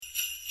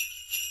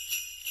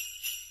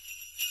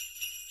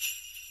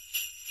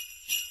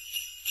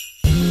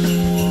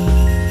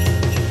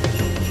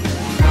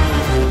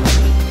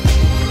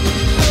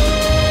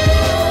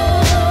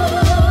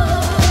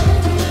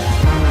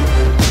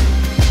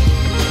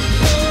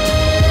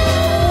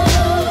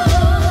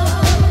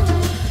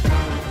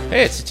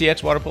Hey, it's the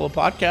TX Water Polo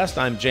Podcast.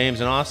 I'm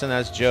James in Austin.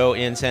 That's Joe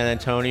in San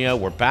Antonio.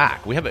 We're back.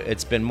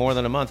 It's been more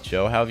than a month,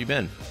 Joe. How have you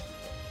been?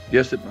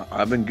 Yes,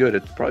 I've been good.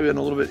 It's probably been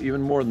a little bit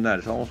even more than that.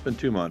 It's almost been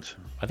 2 months.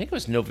 I think it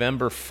was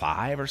November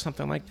 5 or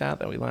something like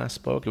that we last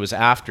spoke. It was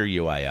after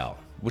UIL,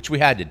 which we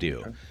had to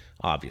do,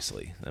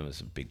 obviously. That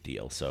was a big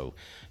deal. So,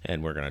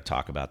 and we're going to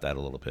talk about that a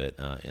little bit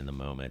in the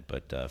moment.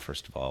 But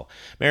first of all,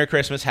 Merry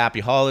Christmas, Happy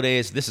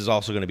Holidays. This is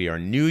also going to be our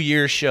New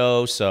Year's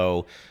show.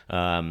 So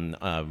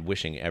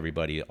wishing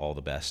everybody all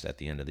the best at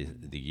the end of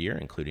the year,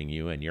 including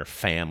you and your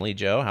family,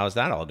 Joe. How's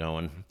that all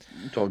going?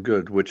 It's all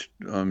good.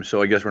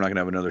 So I guess we're not going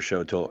to have another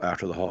show till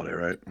after the holiday,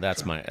 right?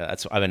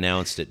 I've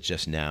announced it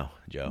just now,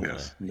 Joe.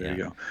 Yes, there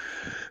you go.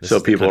 This So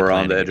is the people kind of are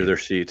on planning the we edge of do. their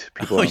seat.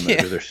 People are on the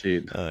edge of their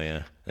seat. Oh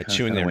yeah, they're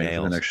chewing their Waiting for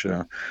nails. the next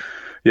show.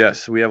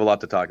 Yes, we have a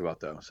lot to talk about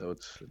though. So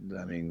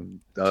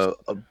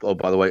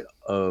by the way,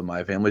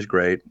 my family's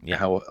great. Yeah.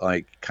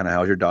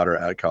 How's your daughter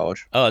at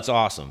college? Oh, it's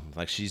awesome.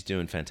 Like, she's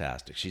doing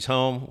fantastic. She's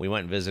home. We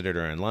went and visited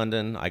her in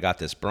London. I got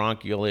this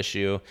bronchial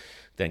issue,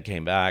 then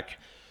came back.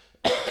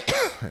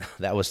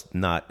 That was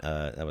not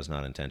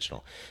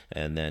intentional.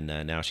 And then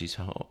now she's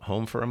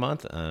home for a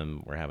month.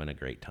 We're having a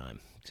great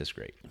time. Just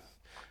great.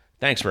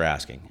 Thanks for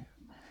asking.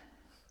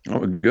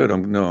 Oh, good.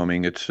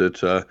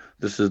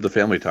 This is the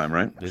family time,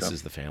 right? This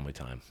is the family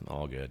time.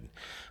 All good.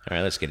 All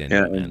right, let's get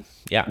into it, man.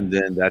 Yeah. And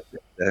then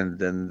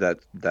that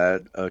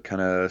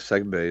kind of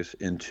segues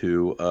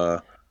into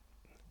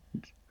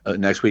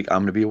next week. I'm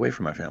going to be away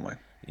from my family.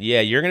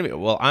 Yeah, you're gonna be.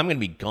 Well, I'm gonna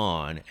be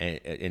gone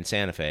in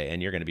Santa Fe,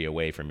 and you're gonna be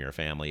away from your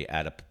family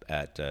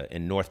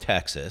in North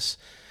Texas.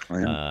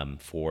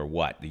 For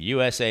what? The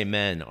USA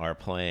men are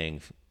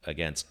playing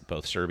against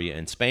both Serbia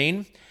and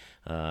Spain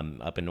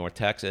up in North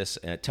Texas.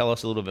 Tell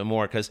us a little bit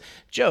more, because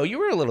Joe, you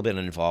were a little bit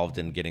involved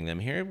in getting them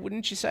here,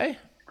 wouldn't you say?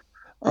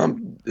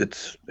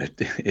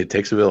 It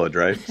takes a village,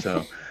 right?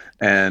 So,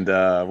 and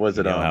was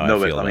it? No,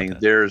 but I mean,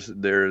 there's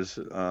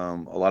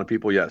a lot of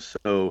people. Yes,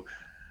 so.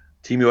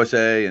 Team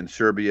USA and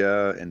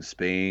Serbia and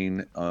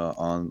Spain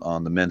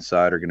on the men's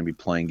side are going to be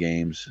playing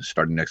games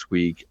starting next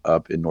week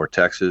up in North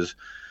Texas.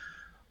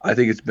 I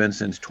think it's been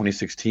since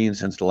 2016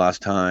 since the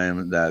last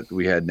time that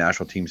we had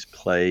national teams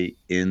play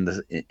in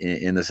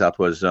the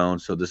Southwest Zone.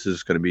 So this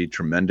is going to be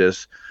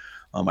tremendous.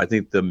 I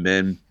think the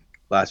men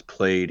last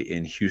played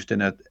in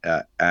Houston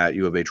at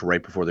U of H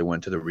right before they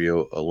went to the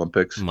Rio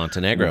Olympics.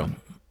 Montenegro.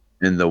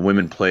 And the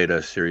women played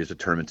a series of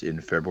tournaments in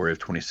February of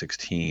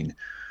 2016.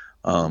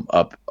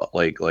 Up up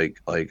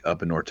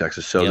in North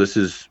Texas. So this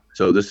is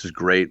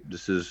great.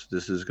 This is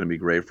going to be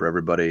great for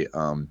everybody.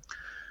 And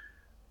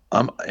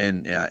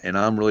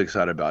I'm really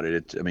excited about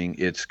it.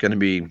 It's going to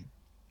be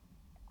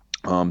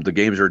the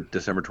games are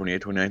December 28th,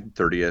 29th, and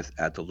 30th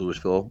at the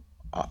Louisville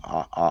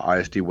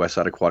ISD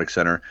Westside Aquatic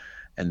Center,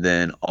 and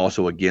then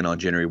also again on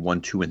January 1,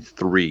 2, and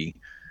 3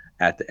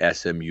 at the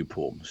SMU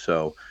pool.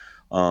 So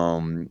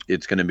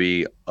it's going to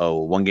be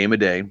one game a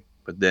day,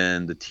 but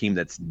then the team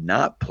that's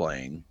not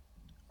playing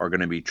are going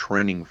to be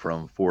training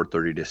from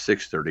 4:30 to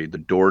 6:30. The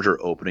doors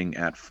are opening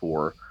at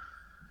 4,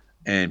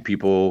 and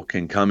people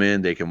can come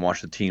in. They can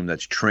watch the team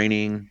that's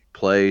training,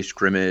 play,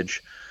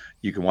 scrimmage.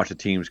 You can watch the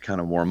teams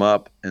kind of warm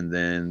up, and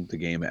then the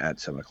game at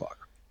 7:00.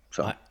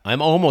 So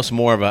I'm almost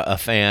more of a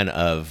fan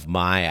of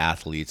my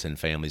athletes and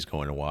families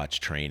going to watch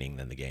training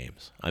than the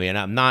games. I mean,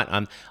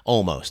 I'm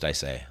almost, I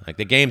say. Like,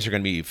 the games are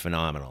going to be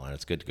phenomenal, and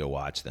it's good to go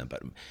watch them.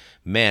 But,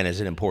 man,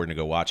 is it important to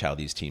go watch how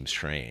these teams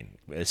train.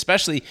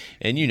 Especially,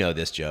 and you know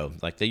this, Joe,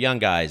 like the young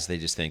guys, they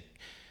just think,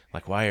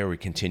 like, why are we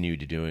continue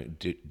to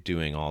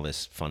doing all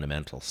this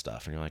fundamental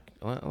stuff? And you're like,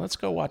 well, let's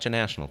go watch a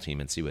national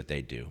team and see what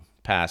they do.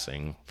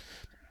 Passing,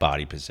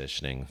 body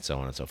positioning, so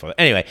on and so forth.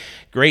 Anyway,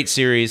 great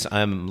series.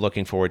 I'm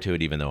looking forward to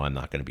it, even though I'm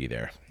not going to be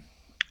there.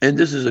 And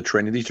this is a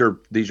training. These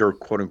are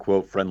quote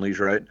unquote friendlies,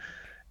 right?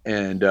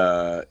 And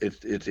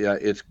it's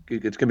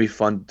going to be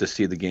fun to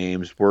see the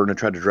games. We're going to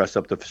try to dress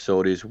up the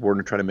facilities. We're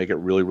going to try to make it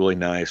really, really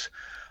nice.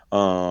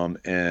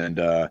 And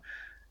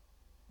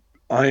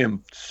I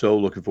am so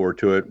looking forward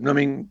to it. I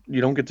mean,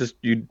 we don't get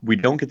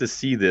to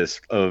see this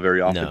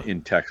very often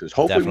in Texas.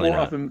 Hopefully more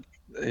often,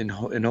 and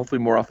hopefully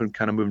more often,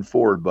 kind of moving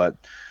forward. But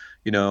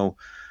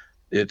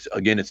it's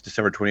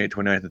December 28th,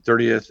 29th, and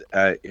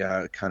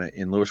 30th kind of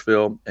in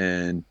Louisville,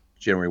 and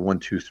January 1,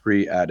 2,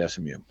 3 at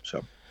SMU.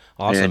 So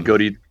awesome. And go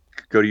to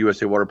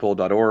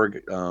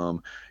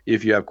usawaterpolo.org.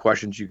 If you have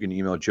questions, you can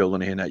email Joe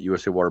Linehan at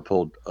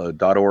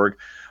usawaterpolo.org.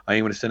 I am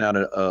going to send out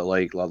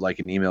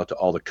an email to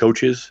all the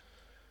coaches,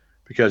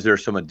 because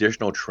there's some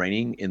additional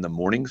training in the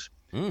mornings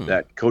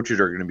that coaches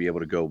are going to be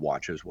able to go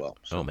watch as well.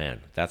 So. Oh man,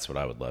 that's what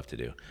I would love to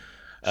do.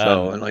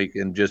 So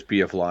and just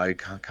be a fly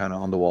kind of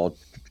on the wall,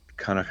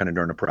 kind of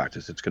during the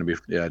practice. It's gonna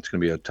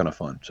be a ton of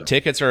fun. So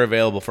tickets are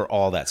available for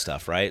all that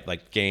stuff, right?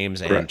 Like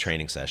games and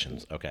training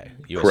sessions. Okay,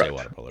 USA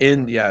Water Polo.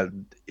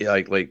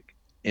 Like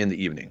in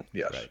the evening.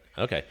 Yes. Right.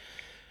 Okay.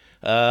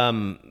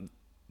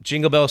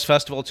 Jingle Bells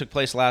Festival took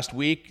place last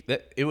week.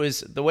 It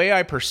was, the way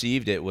I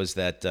perceived it was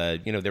that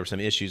there were some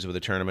issues with the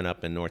tournament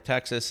up in North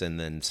Texas, and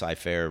then Cy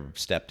Fair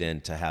stepped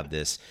in to have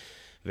this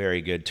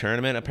very good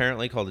tournament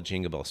apparently called the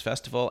Jingle Bells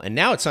Festival, and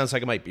now it sounds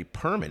like it might be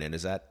permanent.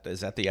 Is that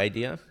the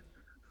idea?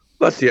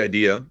 That's the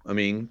idea. I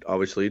mean,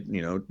 obviously,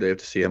 they have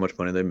to see how much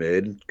money they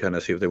made, kind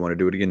of see if they want to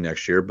do it again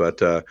next year.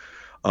 But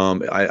I'm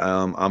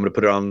going to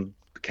put it on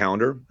the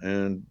calendar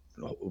and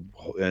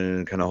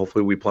kind of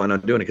hopefully we plan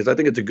on doing it because I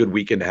think it's a good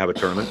weekend to have a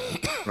tournament,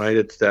 right?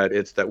 It's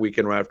that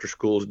weekend right after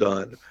school's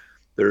done.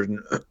 There's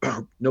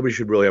nobody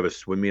should really have a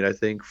swim meet, I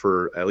think,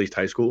 for at least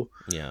high school.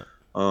 Yeah.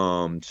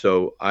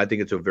 So I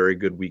think it's a very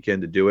good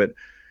weekend to do it.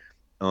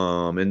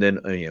 And then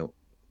a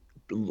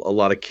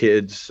lot of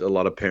kids, a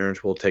lot of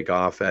parents will take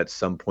off at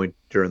some point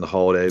during the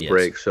holiday Yes.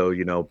 break.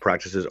 So,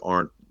 practices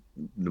aren't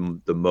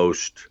the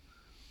most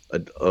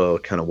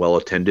kind of well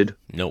attended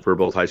Nope. for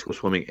both high school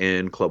swimming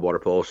and club water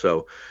polo.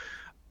 So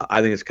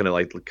I think it's kind of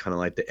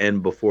like the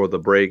end before the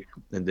break,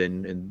 and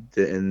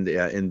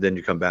then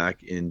you come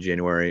back in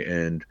January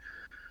and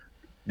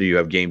you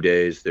have game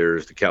days.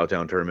 There's the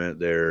Cowtown tournament.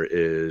 There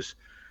is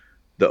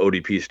the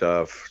ODP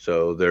stuff.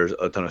 So there's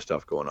a ton of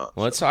stuff going on.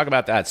 Well, let's talk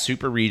about that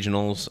super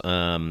regionals.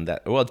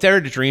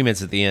 Dare to Dream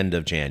is at the end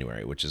of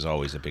January, which is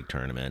always a big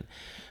tournament.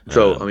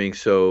 So I mean,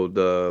 so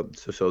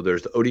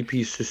there's the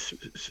ODP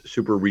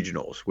Super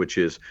Regionals, which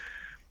is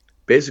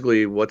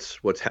basically what's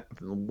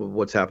happened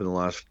the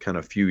last kind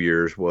of few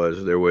years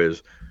was there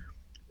was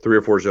 3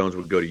 or 4 zones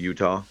would go to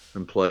Utah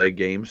and play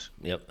games.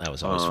 Yep, that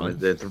was always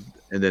fun.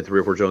 And then 3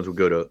 or 4 zones would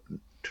go to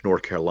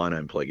North Carolina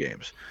and play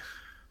games.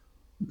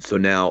 So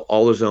now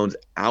all the zones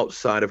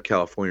outside of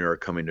California are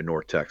coming to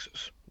North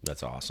Texas.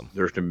 That's awesome.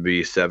 There's going to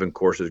be 7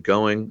 courses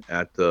going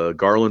at the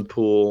Garland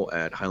Pool,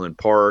 at Highland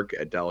Park,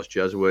 at Dallas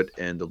Jesuit,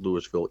 and the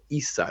Louisville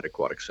East Side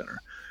Aquatic Center.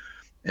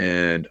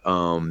 And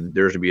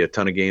there's going to be a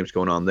ton of games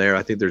going on there.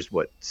 I think there's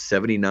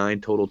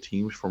 79 total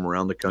teams from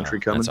around the country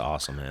coming. That's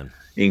awesome, man.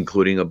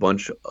 Including a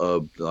bunch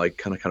of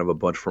kind of a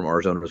bunch from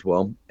our zone as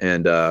well.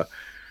 And that's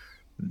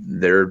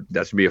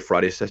gonna be a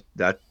Friday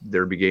that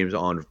there'll be games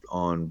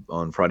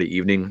on Friday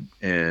evening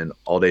and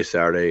all day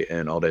Saturday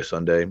and all day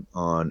Sunday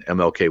on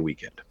MLK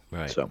weekend.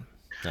 Right. So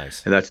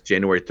nice. And that's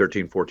January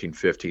 13th, 14th,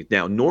 15th.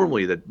 Now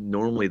normally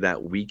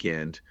that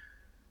weekend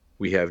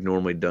we have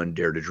normally done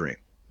Dare to Dream.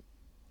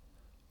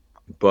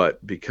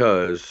 But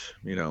because,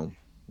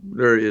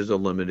 there is a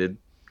limited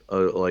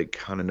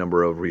kind of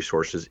number of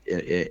resources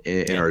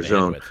in our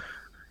zone,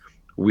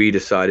 we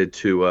decided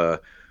to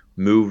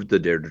move the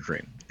Dare to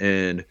Dream.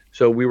 And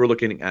so we were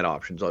looking at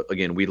options.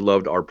 Again, we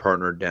loved our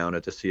partner down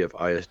at the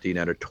CFISD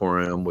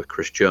Natatorium with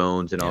Chris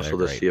Jones and also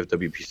the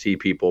CFWPC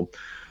people.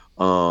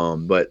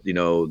 But they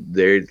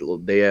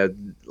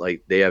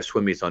have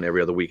swim meets on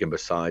every other weekend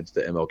besides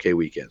the MLK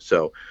weekend.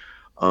 So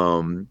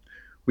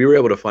we were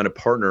able to find a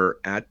partner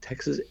at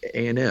Texas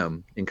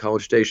A&M in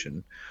College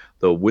Station.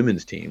 The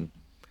women's team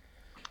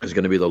is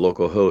going to be the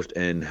local host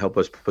and help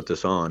us put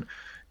this on.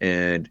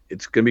 And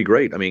it's going to be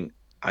great. I mean,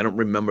 I don't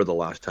remember the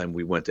last time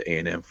we went to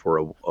A&M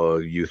for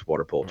a youth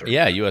water polo tournament.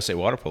 Yeah, USA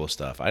water polo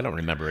stuff. I don't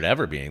remember it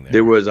ever being there.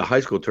 There was a high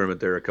school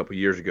tournament there a couple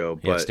years ago.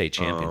 Yeah, but state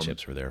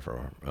championships were there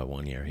for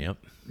 1 year. Yep.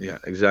 Yeah,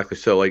 exactly.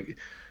 So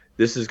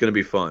this is going to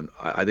be fun.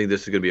 I think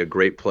this is going to be a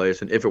great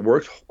place. And if it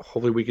works,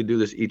 hopefully we can do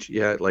this each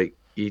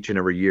and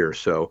every year.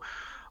 So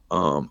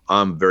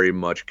I'm very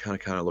much kind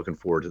of looking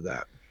forward to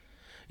that.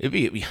 It'd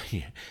be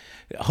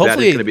hopefully that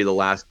is going to be the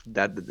last.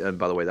 And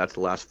by the way, that's the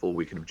last full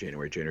weekend of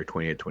January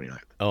 28th, 29th.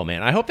 Oh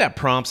man, I hope that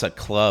prompts a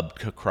club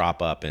to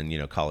crop up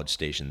in College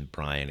Station,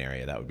 Bryan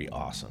area. That would be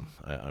awesome.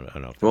 I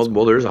don't know.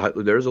 Well,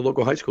 there's a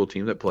local high school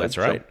team that plays. That's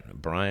right. So.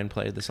 Bryan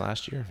played this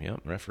last year.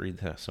 Yep, refereed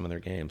some of their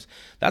games.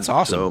 That's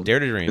awesome. So, Dare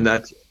to Dream.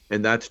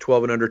 And that's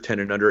 12 and under,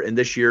 10 and under. And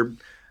this year,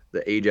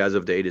 the age as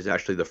of date is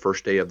actually the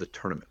first day of the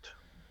tournament.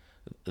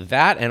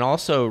 That and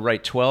also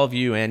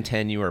 12U and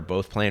 10U are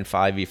both playing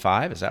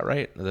 5v5. Is that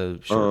right? No,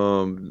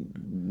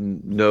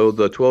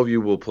 the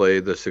 12U will play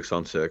the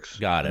 6-on-6.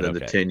 Got it. And then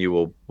the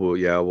 10U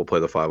will play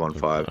the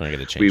 5-on-5. I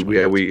gotta change.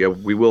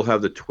 We will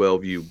have the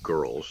 12U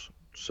girls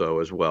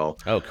as well.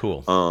 Oh,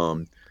 cool.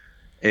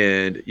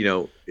 And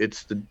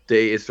it's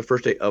the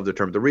first day of the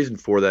tournament. The reason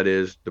for that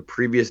is the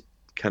previous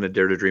kind of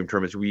Dare to Dream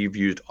tournaments we've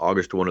used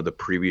August 1 of the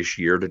previous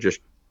year to just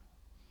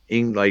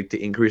to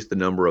increase the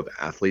number of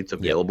athletes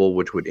available,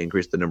 which would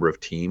increase the number of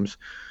teams.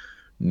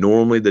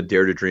 Normally, the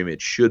Dare to Dream,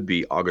 it should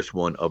be August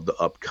 1 of the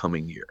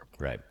upcoming year.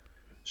 Right.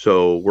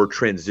 So we're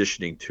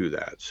transitioning to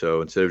that.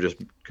 So instead of just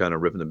kind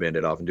of ripping the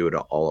Band-Aid off and do it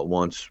all at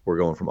once, we're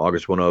going from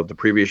August 1 of the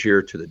previous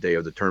year to the day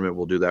of the tournament.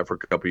 We'll do that for a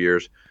couple of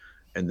years.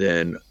 And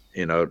then,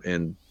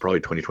 in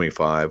probably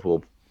 2025,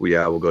 we'll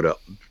go to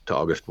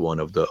August 1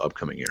 of the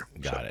upcoming year.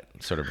 Got it.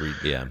 Sort of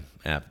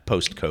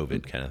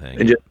post-COVID kind of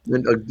thing.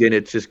 And again,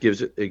 it just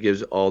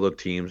gives all the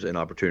teams an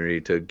opportunity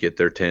to get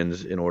their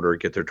 10s in order,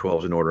 get their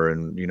 12s in order,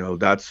 and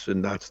that's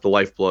the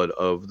lifeblood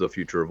of the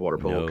future of water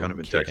polo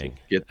in Texas.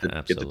 Get the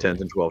 10s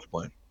and 12s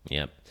playing.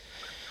 Yep.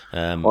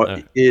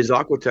 Is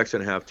Aquatex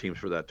going to have teams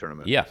for that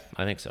tournament? Yeah,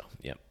 I think so.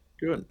 Yep.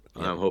 Good.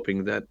 Yep. I'm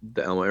hoping that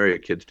the Elmo area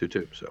kids do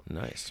too. So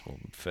nice. Well,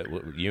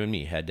 you and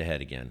me head to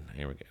head again.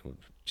 Here we go.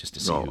 just to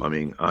see No, who. I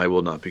mean, I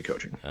will not be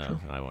coaching. Oh, So.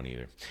 I won't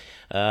either.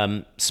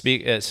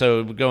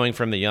 So going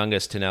from the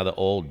youngest to now the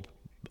old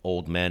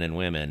men and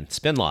women,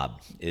 spin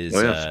lob Oh is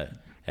yes,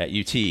 at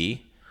UT.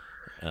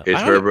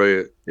 it's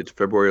February. It's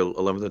February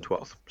 11th and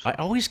 12th. I So.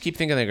 always keep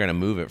thinking they're going to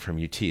move it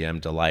from UT. I'm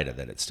delighted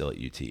that it's still at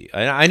UT.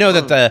 I know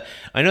that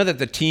Oh,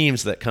 the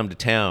teams that come to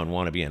town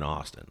want to be in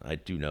Austin. I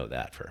do know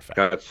that for a fact.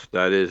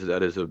 that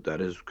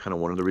is kind of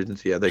one of the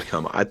reasons. Yeah, they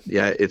come.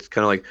 It's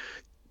kind of like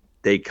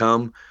they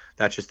come.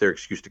 That's just their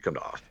excuse to come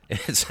to Austin.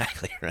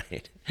 Exactly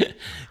right.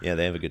 Yeah,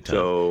 they have a good time.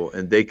 So,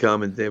 and they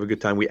come and they have a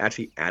good time. We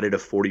actually added a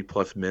 40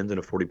 plus men's and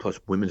a 40 plus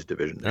women's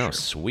division this Oh, year.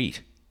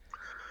 sweet.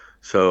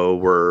 So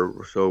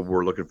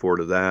we're looking forward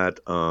to that.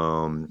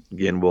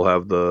 Again, we'll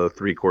have the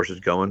three courses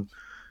going.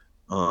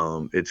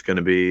 It's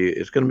gonna be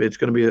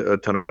a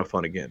ton of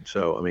fun again.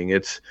 So I mean,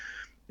 it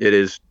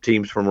is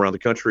teams from around the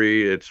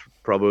country. It's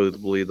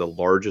probably the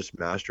largest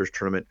Masters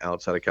tournament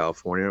outside of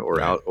California,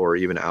 Right. or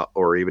even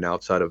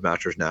outside of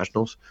Masters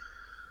Nationals.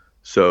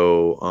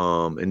 So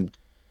and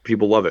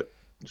people love it.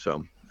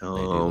 So They do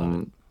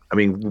love it. I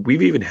mean,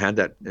 we've even had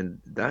that,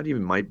 and that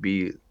even might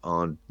be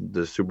on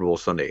the Super Bowl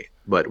Sunday.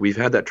 But we've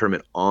had that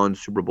tournament on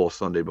Super Bowl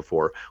Sunday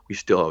before. We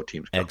still have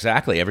teams come.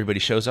 Exactly. Everybody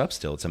shows up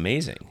still. It's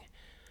amazing.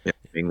 Yeah,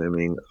 I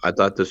mean, I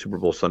thought the Super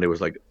Bowl Sunday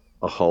was like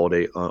a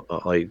holiday,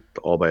 like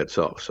all by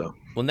itself. So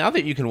Well, now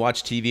that you can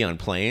watch TV on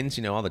planes,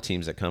 all the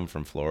teams that come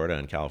from Florida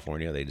and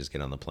California, they just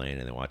get on the plane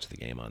and they watch the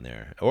game on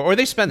there, or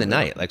they spend the yeah.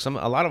 night. Like a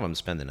lot of them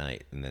spend the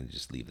night and then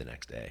just leave the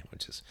next day,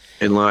 which is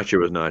And last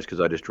year was nice because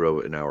I just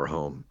drove an hour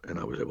home and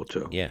I was able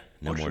to yeah,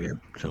 no watch the more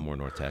game. no So more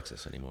North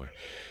Texas anymore.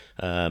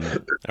 All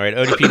right,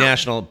 ODP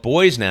National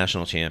Boys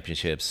National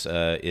Championships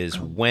is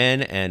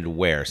when and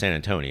where? San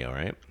Antonio,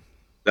 right?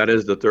 that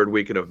is the third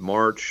weekend of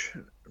March,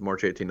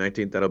 March 18th,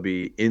 19th. That'll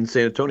be in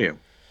San Antonio.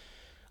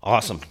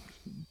 Awesome.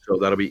 So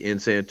that'll be in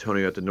San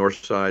Antonio at the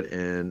North Side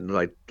and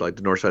like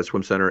the North Side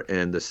Swim Center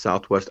and the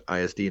Southwest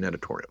ISD and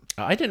Auditorium.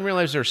 I didn't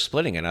realize they were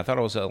splitting it. I thought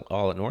it was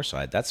all at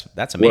Northside. That's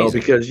Well,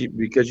 amazing.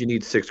 because you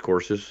need six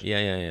courses. Yeah,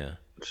 yeah, yeah,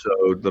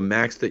 So the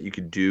max that you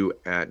could do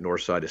at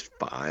Northside is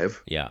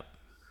five, yeah.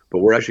 but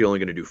we're actually only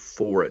going to do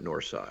four at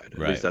Northside. At least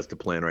Right. that's the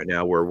plan right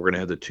now. Where we're going to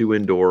have the two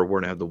indoor,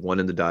 we're going to have the one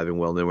in the diving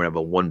well, and then we're going to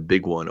have a one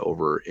big one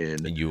over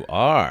And you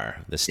are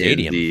the in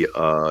stadium.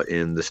 the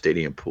in the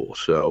stadium pool.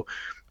 So,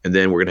 and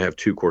then we're going to have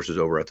two courses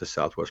over at the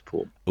Southwest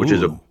pool,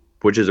 Ooh.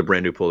 which is a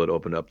brand new pool that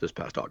opened up this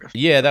past August.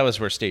 Yeah, that was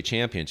where state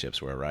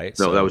championships were, right?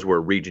 No, that was So where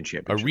region a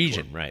championships were.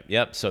 region, right?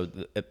 Yep. So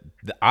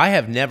I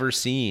have never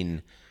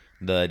seen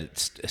the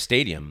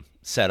stadium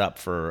set up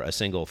for a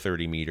single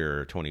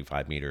 30-meter or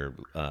 25-meter,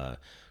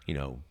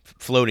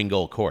 floating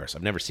goal course.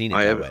 I've never seen it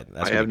I that have way.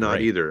 That's I gonna have be not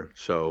great. either.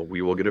 So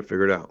we will get it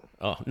figured out.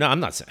 Oh no, I'm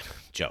not saying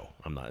Joe.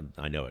 I'm not.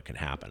 I know it can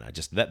happen.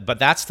 But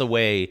that's the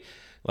way.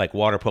 Like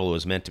water polo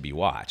is meant to be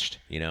watched,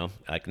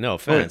 Like no Oh, yeah.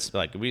 offense,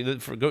 like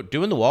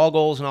doing the wall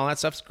goals and all that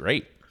stuff's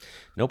great,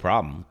 no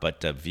problem.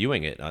 But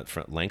viewing it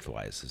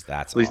lengthwise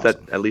that's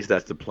awesome. At least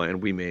that's the plan.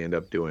 We may end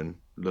up doing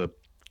the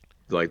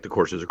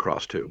courses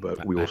across too,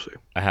 but we will see.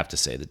 I have to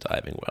say the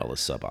diving well is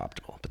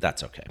suboptimal, but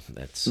that's okay.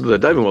 That's The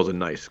diving well is a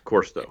nice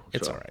course though.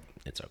 it's all right.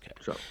 It's okay.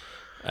 So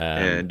Um,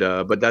 and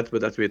but that's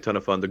be a ton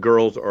of fun. The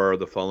girls are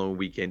the following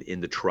weekend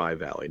in the Tri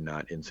Valley,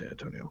 not in San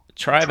Antonio.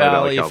 Tri Tri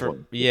Valley, Valley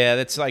California,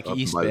 that's like up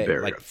East by the Bay, Bay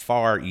Area. like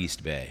far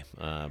East Bay,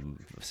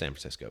 San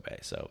Francisco Bay.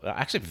 So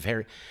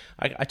actually,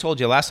 I told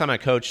you last time I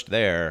coached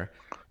there,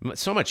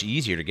 it's so much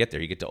easier to get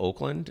there. You get to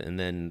Oakland, and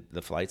then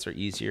the flights are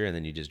easier, and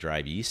then you just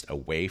drive east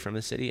away from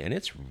the city, and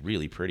it's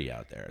really pretty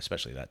out there,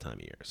 especially that time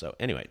of year. So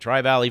anyway,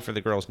 Tri Valley for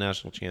the girls'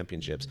 national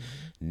championships,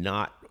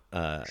 not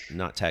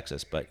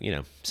Texas, but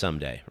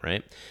someday,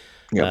 right?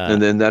 Yeah,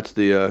 and then that's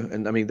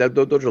and I mean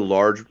those are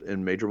large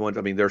and major ones.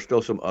 I mean, there's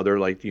still some other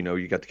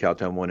you got the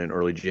Cowtown one in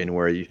early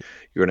January.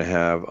 You're going to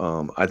have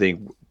I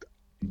think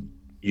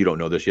you don't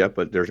know this yet,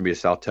 but there's going to be a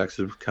South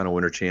Texas kind of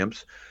winter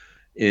champs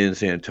in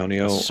San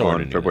Antonio Sort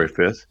on of knew February that.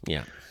 5th.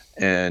 Yeah.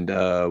 And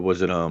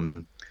was it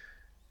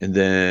and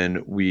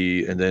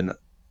then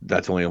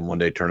that's only a 1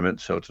 day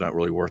tournament, so it's not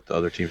really worth the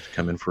other teams to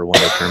come in for a 1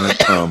 day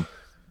tournament.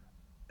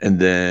 And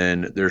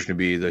then there's going to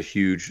be the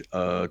huge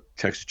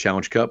Texas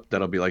Challenge Cup.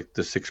 That'll be like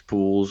the six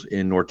pools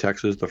in North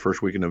Texas the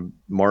first weekend of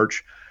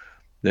March.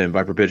 Then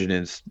Viper Pigeon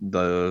and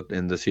the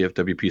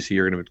CFWPC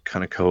are going to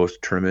kind of co-host a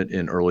tournament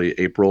in early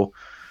April.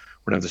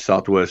 We're going to have the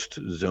Southwest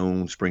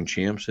Zone Spring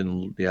Champs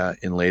in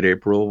late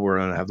April. We're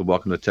going to have the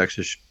Welcome to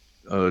Texas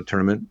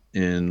tournament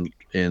in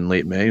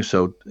late May.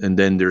 So and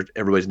then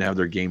everybody's going to have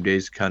their game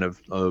days kind of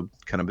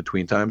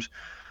between times.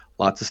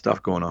 Lots of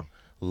stuff going on.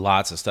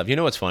 Lots of stuff. You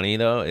know what's funny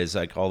though is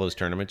like all those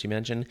tournaments you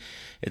mentioned.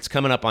 It's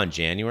coming up on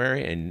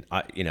January, and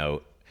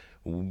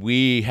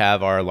we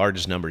have our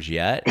largest numbers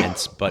yet.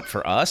 But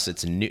for us,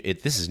 it's new.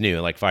 This is new.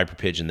 Like Viper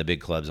Pigeon, the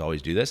big clubs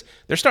always do this.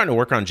 They're starting to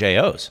work on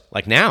JOs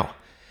like now.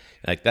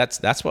 Like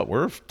that's what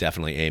we're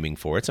definitely aiming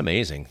for. It's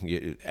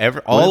amazing.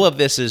 All of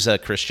this is a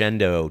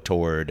crescendo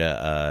toward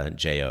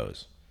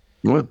JOs.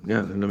 Well, yeah,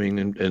 and I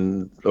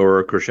mean, or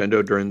a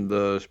crescendo during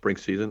the spring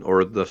season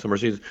or the summer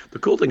season. The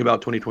cool thing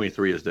about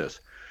 2023 is this: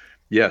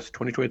 Yes,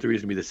 2023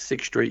 is going to be the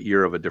sixth straight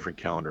year of a different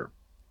calendar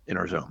in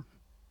our zone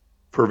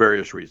for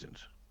various reasons,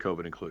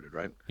 COVID included,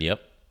 right?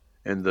 Yep.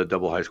 And the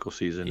double high school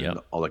season Yep. and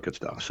all that good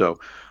stuff.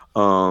 So,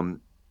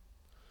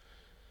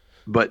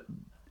 but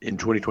in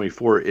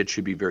 2024, it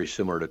should be very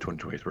similar to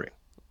 2023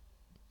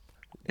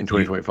 in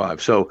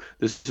 2025. So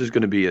this is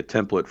going to be a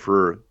template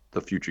for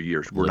the future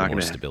years. We're not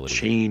going to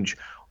change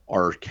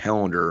our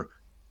calendar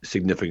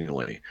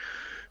significantly.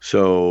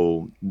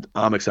 So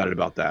I'm excited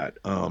about that.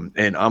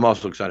 And I'm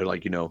also excited,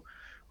 like,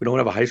 we don't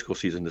have a high school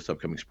season this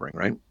upcoming spring,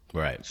 right?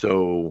 Right.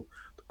 So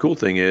the cool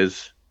thing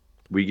is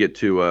we get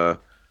to,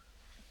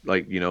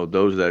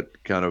 those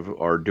that kind of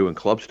are doing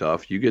club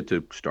stuff, you get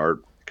to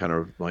start kind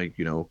of like,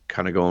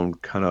 kind of going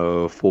kind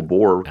of full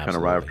bore, kind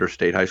of right after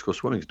state high school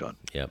swimming's done.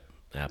 Yep.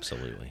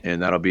 Absolutely.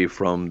 And that'll be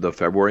from the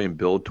February and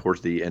build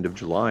towards the end of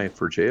July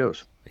for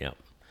JOs. Yep.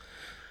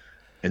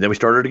 And then we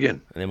start it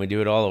again. And then we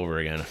do it all over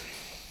again.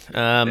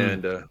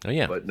 And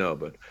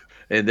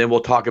then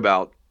we'll talk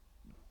about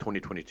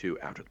 2022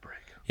 after the break.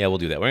 Yeah, we'll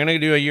do that. We're going to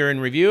do a year in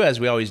review, as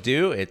we always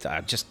do. It's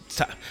just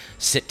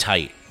sit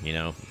tight,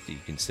 You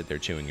can sit there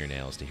chewing your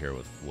nails to hear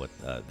what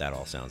that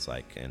all sounds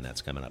like, and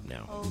that's coming up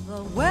now. Oh,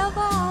 the weather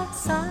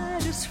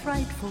outside is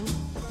frightful,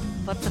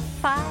 but the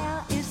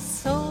fire is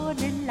so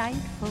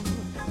delightful.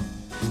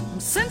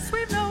 Since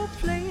we've no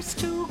place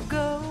to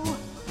go,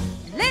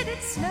 let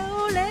it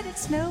snow, let it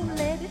snow,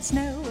 let it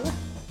snow.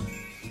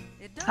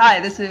 Hi,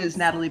 this is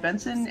Natalie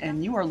Benson,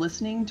 and you are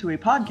listening to a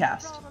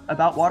podcast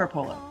about water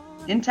polo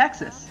in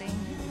Texas.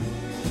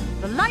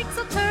 The lights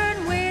will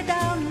turn way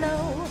down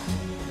low.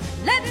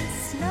 Let it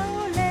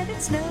snow, let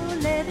it snow,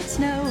 let it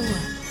snow.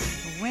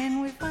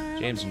 When we find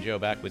James and Joe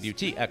back with you.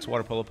 TX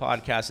Water Polo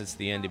Podcast. It's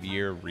the end of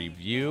year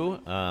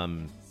review.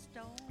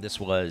 This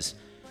was,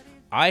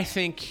 I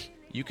think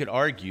you could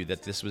argue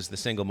that this was the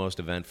single most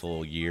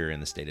eventful year in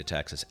the state of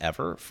Texas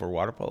ever for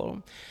water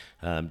polo.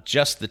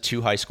 Just the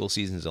 2 high school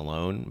seasons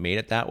alone made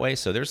it that way.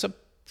 So there's a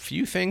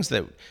few things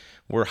that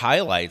were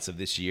highlights of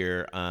this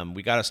year.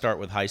 We got to start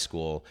with high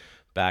school.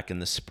 Back in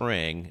the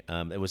spring,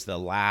 it was the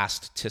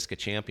last TISCA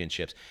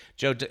championships.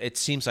 Joe, it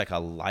seems like a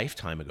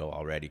lifetime ago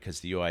already because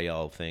the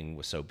UIL thing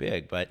was so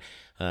big, but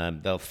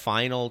the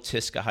final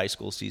TISCA high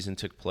school season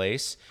took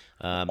place.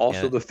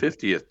 Also the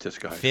 50th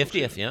TISCA high school 50th,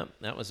 season. Yeah,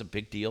 that was a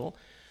big deal.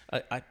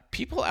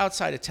 People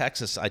outside of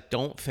Texas, I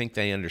don't think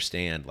they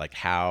understand like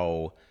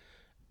how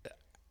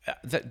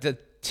the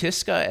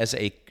TISCA as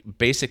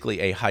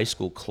basically a high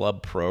school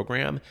club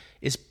program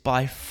is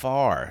by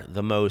far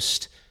the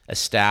most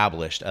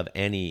established of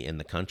any in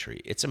the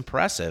country. It's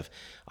impressive.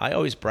 I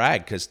always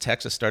brag because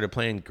Texas started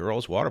playing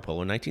girls water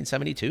polo in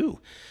 1972.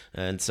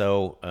 And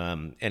so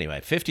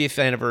anyway,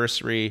 50th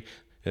anniversary.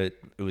 It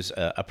was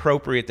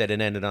appropriate that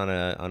it ended on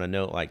a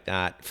note like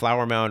that.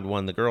 Flower Mound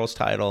won the girls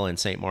title and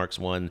St. Mark's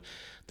won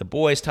the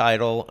boys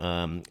title.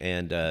 And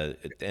then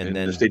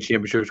the state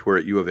championships were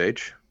at U of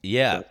H.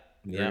 Yeah.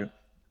 Yeah.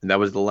 And that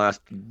was the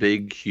last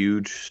big,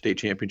 huge state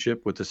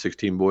championship with the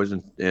 16 boys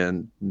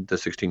and the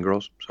 16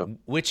 girls. So,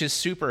 which is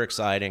super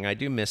exciting. I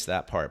do miss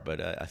that part, but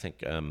I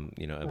think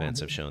events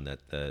have shown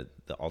that the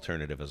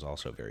alternative is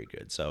also very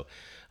good. So,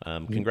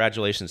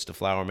 congratulations to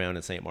Flower Mound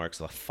and St. Mark's,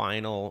 the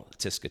final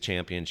TISCA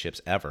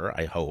championships ever.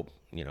 I hope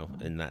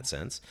in that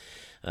sense.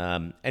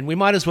 And we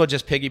might as well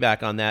just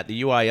piggyback on that.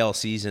 The UIL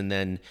season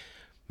then.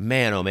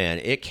 Man, oh man,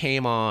 it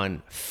came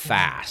on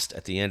fast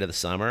at the end of the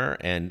summer,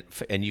 and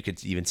you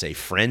could even say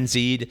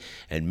frenzied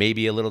and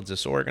maybe a little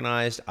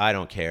disorganized. I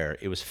don't care.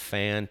 It was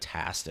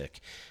fantastic.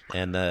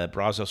 And the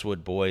Brazos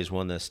Wood boys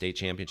won the state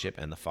championship,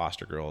 and the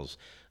Foster girls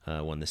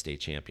won the state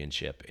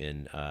championship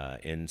in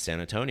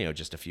San Antonio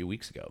just a few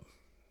weeks ago.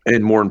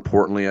 And more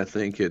importantly, I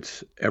think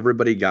it's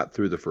everybody got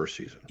through the first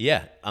season.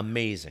 Yeah,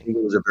 amazing.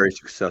 It was a very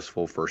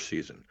successful first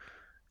season.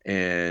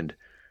 And,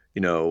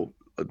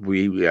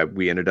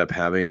 we ended up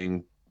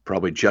having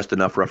probably just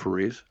enough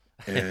referees,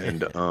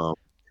 and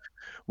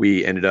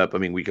we ended up,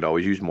 we could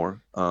always use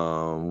more.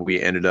 We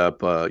ended up,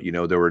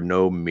 there were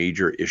no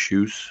major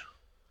issues,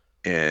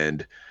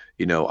 and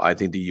I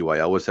think the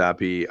UIL was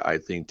happy. I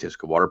think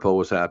TISCA Water Polo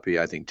was happy.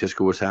 I think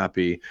TISCA was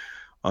happy,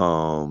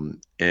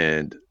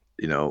 and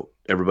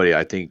everybody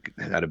I think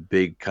had a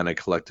big kind of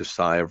collective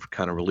sigh of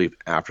kind of relief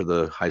after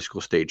the high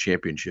school state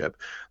championship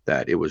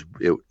that it was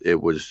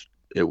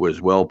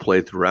well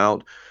played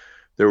throughout.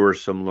 There were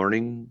some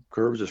learning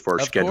curves as far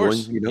as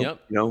scheduling,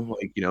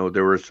 Yep.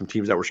 There were some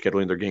teams that were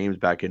scheduling their games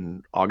back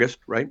in August,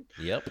 right?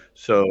 Yep.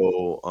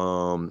 So,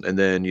 and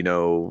then,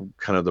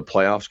 kind of the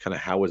playoffs, kind of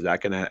how was that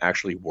going to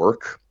actually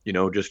work?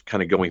 Just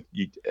kind of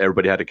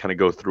everybody had to kind of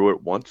go through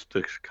it once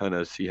to kind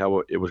of see how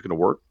it was going to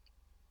work.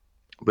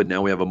 But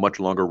now we have a much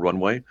longer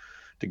runway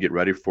to get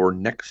ready for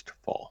next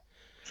fall.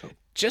 So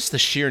just the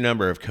sheer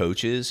number of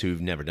coaches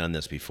who've never done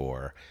this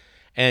before.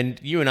 And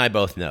you and I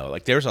both know,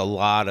 like, there's a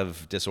lot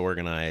of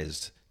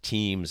disorganized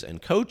teams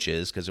and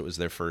coaches because it was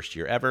their first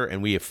year ever.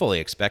 And we fully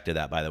expected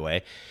that, by the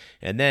way.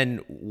 And then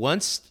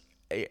once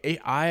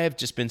I have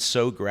just been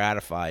so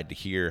gratified to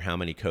hear how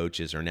many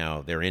coaches are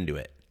now, they're into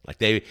it. Like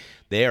they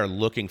are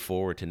looking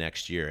forward to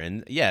next year.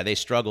 And yeah, they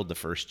struggled the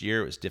first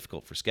year. It was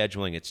difficult for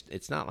scheduling.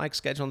 It's not like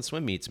scheduling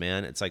swim meets,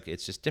 man. It's like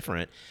it's just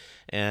different.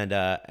 And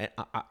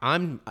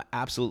I'm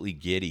absolutely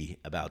giddy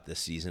about this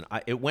season.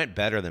 It went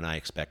better than I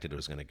expected it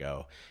was going to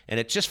go, and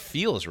it just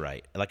feels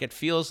right. Like it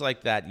feels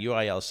like that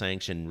UIL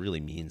sanction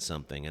really means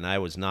something, and I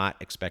was not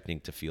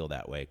expecting to feel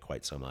that way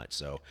quite so much.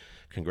 So,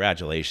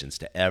 congratulations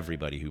to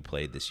everybody who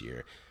played this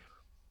year.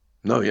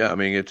 No, yeah,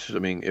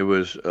 it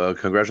was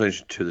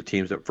congratulations to the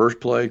teams that first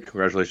played.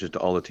 Congratulations to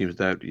all the teams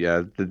that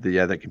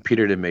that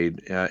competed and made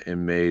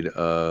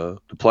the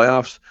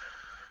playoffs.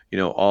 You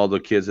know, all the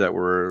kids that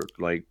were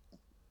kind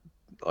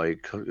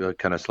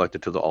of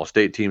selected to the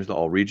all-state teams, the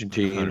all-region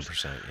teams.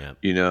 100%, yeah.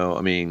 You know,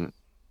 I mean,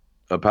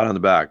 a pat on the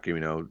back. You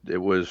know, it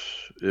was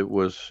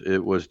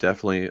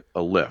definitely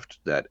a lift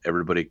that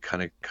everybody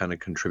kind of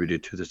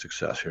contributed to the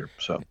success here.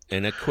 So,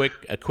 and a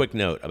quick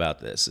note about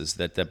this is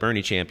that the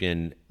Bernie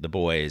Champion, the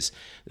boys,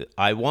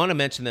 I want to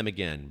mention them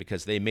again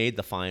because they made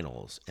the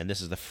finals, and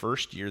this is the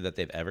first year that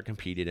they've ever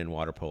competed in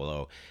water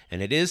polo,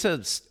 and it is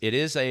a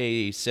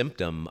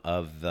symptom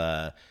of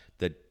the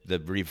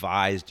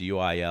revised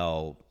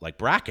UIL like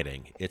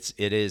bracketing.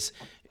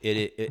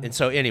 And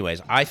so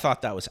anyways, I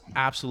thought that was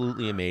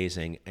absolutely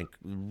amazing and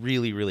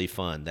really, really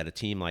fun that a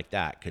team like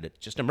that could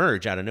just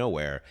emerge out of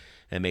nowhere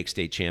and make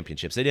state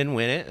championships. They didn't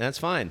win it, and that's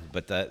fine,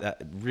 but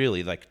that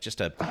really like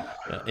just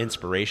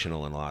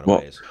inspirational in a lot of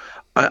ways.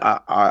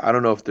 I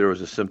don't know if there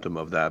was a symptom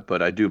of that,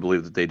 but I do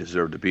believe that they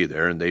deserved to be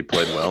there, and they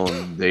played well,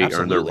 and they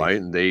earned their right,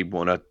 and they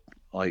won a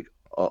hard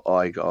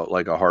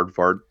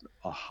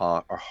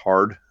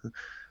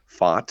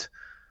fought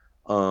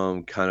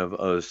kind of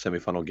a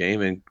semifinal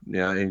game, and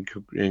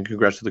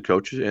congrats to the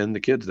coaches and the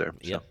kids there.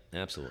 So. Yep,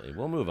 absolutely.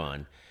 We'll move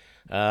on.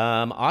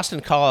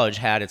 Austin College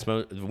had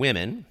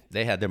women.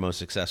 They had their most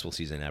successful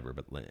season ever,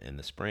 but in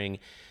the spring,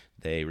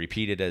 they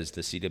repeated as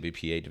the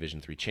CWPA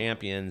Division III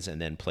champions,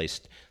 and then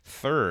placed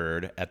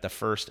third at the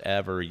first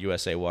ever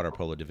USA Water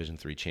Polo Division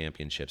III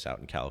championships out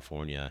in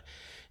California.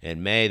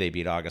 In May, they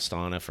beat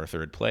Augustana for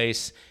third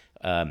place.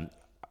 Honestly,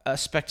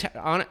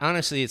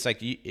 it's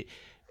like.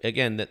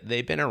 Again, that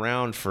they've been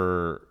around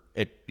for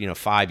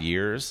 5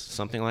 years,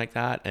 something like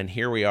that, and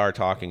here we are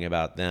talking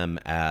about them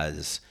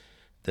as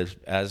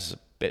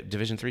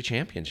Division III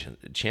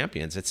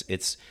champions.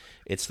 It's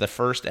the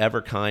first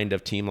ever kind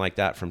of team like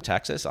that from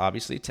Texas.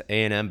 Obviously,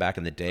 A&M back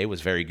in the day was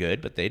very good,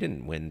 but they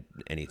didn't win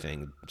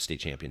anything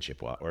state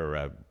championship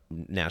or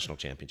national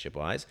championship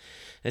wise.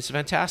 It's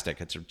fantastic.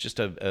 It's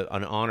just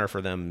an honor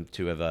for them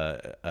to have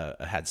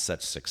had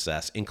such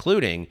success,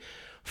 including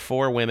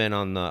 4 women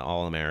on the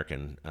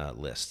All-American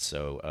list.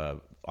 So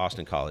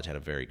Austin College had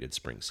a very good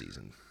spring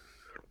season.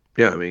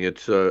 Yeah,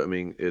 it's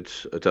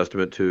a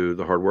testament to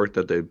the hard work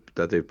that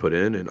they've put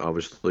in, and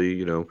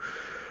obviously, I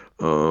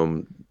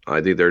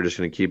think they're just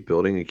going to keep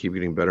building and keep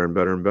getting better and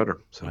better and better.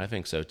 So I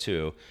think so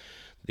too.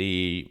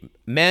 The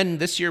men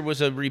this year was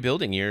a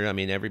rebuilding year. I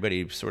mean,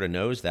 everybody sort of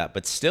knows that,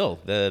 but still,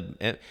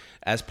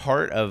 as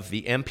part of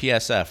the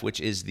MPSF, which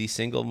is the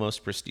single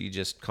most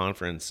prestigious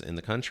conference in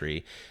the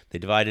country, they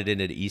divided it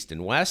into East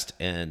and West,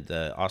 and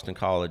the Austin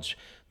College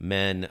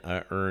men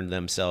earned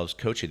themselves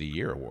Coach of the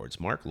Year awards.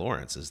 Mark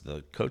Lawrence is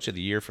the Coach of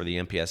the Year for the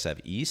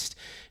MPSF East,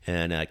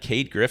 and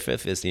Cade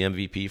Griffith is the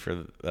MVP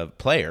for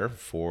player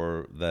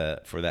for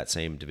that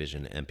same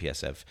division,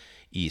 MPSF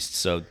East.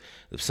 So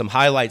some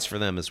highlights for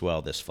them as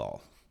well this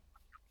fall.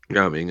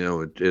 Yeah,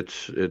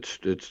 it's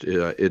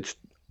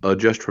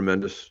just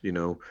tremendous.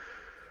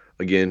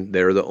 Again,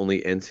 they're the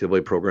only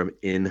NCAA program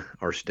in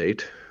our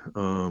state,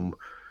 and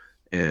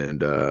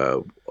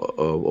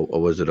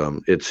what was it?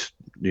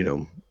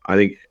 I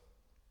think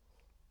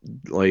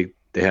like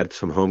they had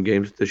some home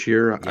games this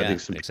year. Yeah, I think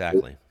some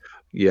exactly.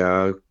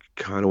 Yeah,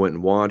 kind of went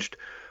and watched.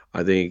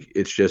 I think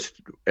it's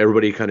just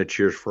everybody kind of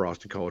cheers for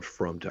Austin College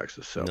from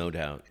Texas. So no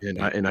doubt,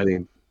 and I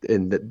think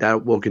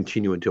that will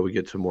continue until we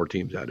get some more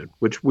teams added,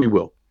 which we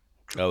will.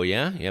 Oh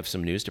yeah, you have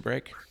some news to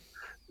break?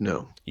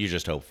 No, you're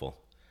just hopeful.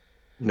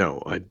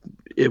 No,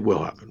 it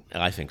will happen.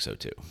 I think so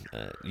too.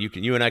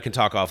 You and I can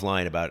talk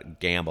offline about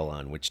gamble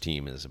on which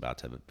team is about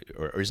to,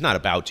 or is not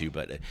about to,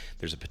 but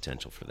there's a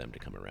potential for them to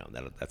come around.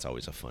 That's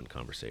always a fun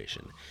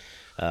conversation.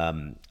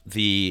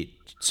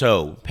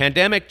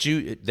 Pandemic,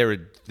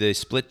 they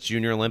split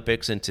Junior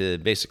Olympics into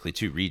basically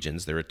 2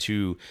 regions. There were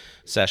 2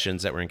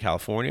 sessions that were in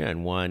California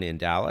and 1 in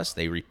Dallas.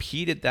 They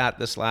repeated that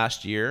this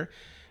last year,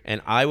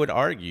 and I would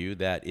argue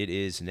that it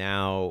is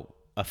now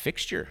a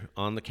fixture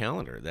on the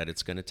calendar, that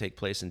it's going to take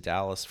place in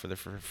Dallas for the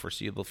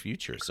foreseeable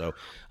future. So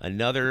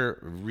another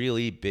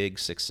really big,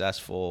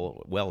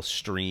 successful,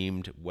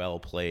 well-streamed,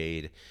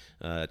 well-played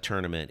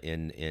tournament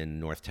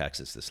in North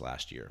Texas this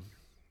last year.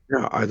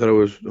 Yeah, I thought it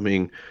was,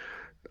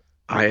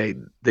 I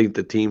think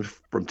the teams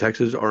from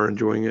Texas are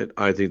enjoying it.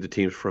 I think the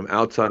teams from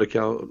outside of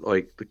kind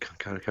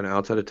of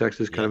outside of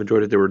Texas kind of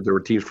enjoyed it. There were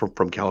teams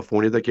from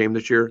California that came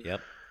this year. Yep.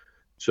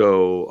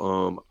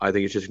 So I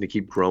think it's just going to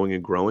keep growing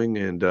and growing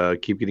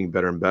and keep getting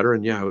better and better.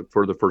 And yeah,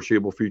 for the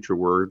foreseeable future,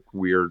 we're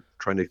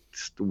trying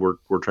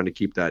to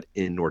keep that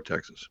in North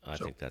Texas. I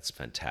think that's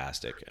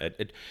fantastic.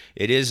 It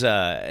is.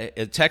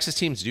 Texas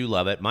teams do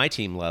love it. My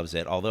team loves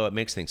it, although it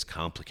makes things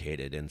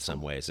complicated in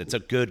some ways. It's a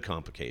good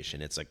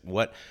complication. It's like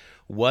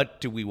what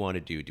do we want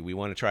to do? Do we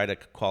want to try to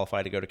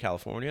qualify to go to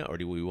California, or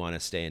do we want to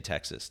stay in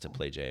Texas to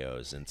play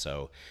JOs? And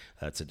so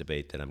that's a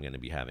debate that I'm going to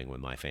be having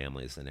with my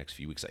families the next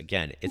few weeks.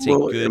 Again, it's a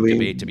good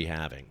debate to be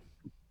having.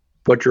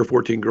 But your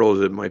 14 girls,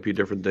 it might be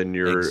different than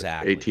your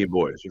 18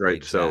 boys, right?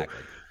 Exactly.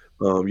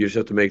 So you just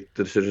have to make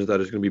the decisions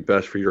that is going to be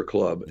best for your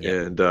club.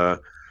 Yep. And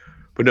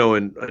but no,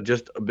 and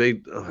just a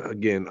big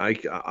again,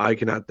 I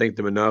cannot thank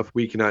them enough.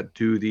 We cannot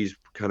do these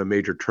kind of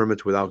major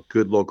tournaments without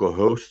good local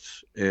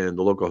hosts, and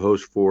the local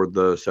hosts for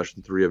the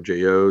Session 3 of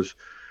JOs,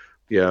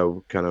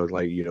 kind of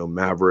like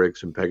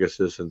Mavericks and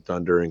Pegasus and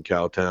Thunder and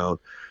Cowtown,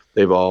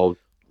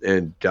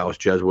 and Dallas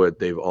Jesuit,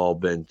 they've all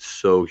been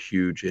so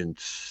huge and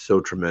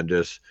so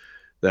tremendous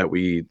that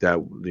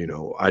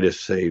I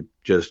just say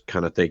just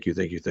kind of thank you,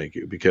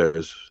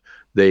 because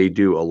they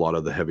do a lot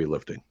of the heavy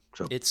lifting.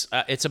 So it's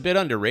a bit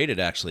underrated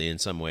actually in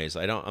some ways.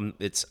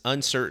 It's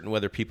uncertain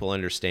whether people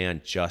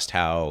understand just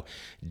how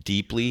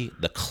deeply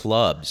the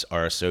clubs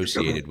are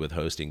associated with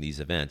hosting these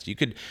events. You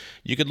could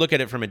look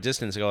at it from a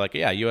distance and go like,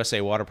 yeah,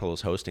 USA Water Polo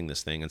is hosting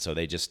this thing, and so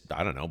they just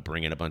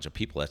bring in a bunch of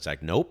people. It's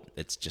like, nope,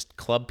 it's just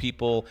club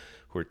people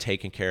who are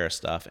taking care of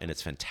stuff, and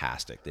it's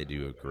fantastic. They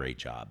do a great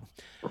job.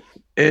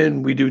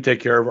 And we do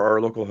take care of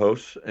our local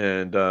hosts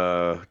and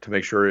to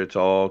make sure it's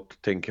all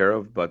taken care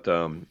of. But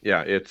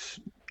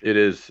it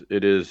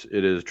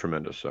is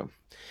tremendous. So,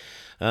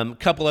 a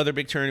couple other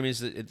big tournaments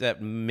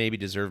that maybe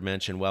deserve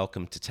mention.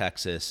 Welcome to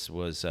Texas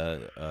was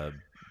a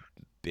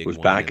big one. It was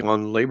back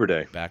on Labor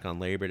Day. Back on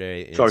Labor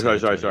Day.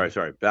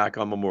 Sorry. Back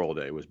on Memorial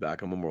Day. It was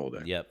back on Memorial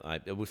Day. Yep.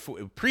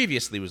 It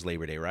previously was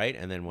Labor Day, right?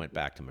 And then went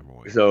back to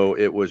Memorial Day. So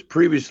it was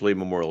previously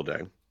Memorial Day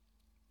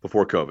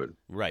before COVID.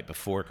 Right,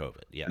 before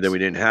COVID, yes. And then we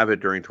didn't have it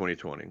during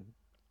 2020.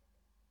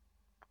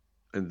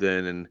 And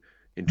then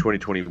in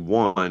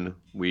 2021,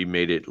 we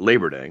made it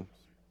Labor Day,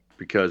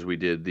 because we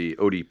did the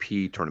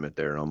ODP tournament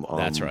there on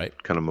that's right,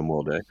 kind of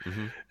Memorial Day.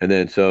 Mm-hmm. And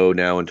then so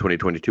now in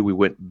 2022 we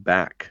went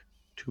back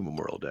to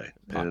Memorial Day.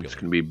 Popular. And it's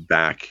going to be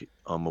back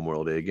on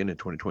Memorial Day again in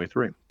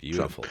 2023.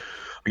 Beautiful. So,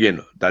 again,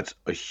 that's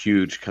a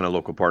huge kind of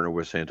local partner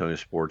with San Antonio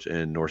Sports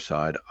and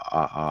Northside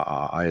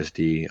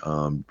ISD.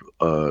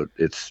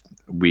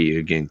 We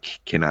again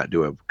cannot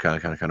do it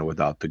kind of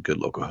without the good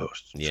local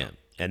hosts. Yeah. So.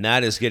 And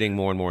that is getting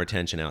more and more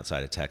attention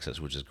outside of Texas,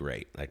 which is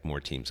great. Like more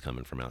teams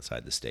coming from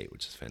outside the state,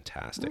 which is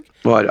fantastic.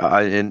 Well,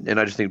 I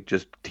just think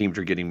just teams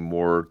are getting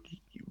more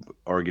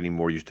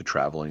used to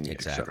traveling,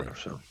 exactly. Et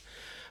cetera,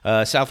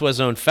 so. Southwest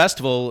Zone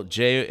Festival,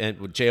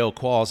 JO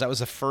Quals. That was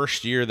the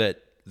first year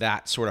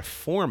that sort of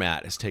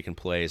format has taken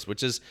place,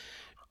 which is,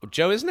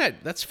 Joe,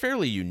 that's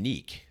fairly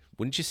unique,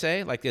 wouldn't you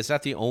say? Like, is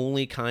that the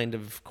only kind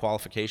of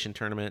qualification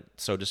tournament,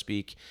 so to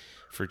speak,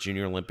 for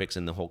Junior Olympics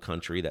in the whole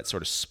country that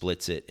sort of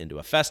splits it into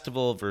a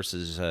festival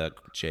versus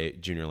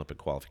Junior Olympic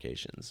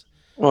qualifications?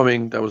 Well, I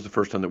mean, that was the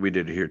first time that we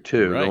did it here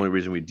too. Right. The only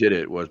reason we did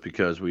it was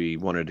because we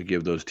wanted to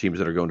give those teams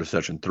that are going to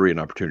Session 3 an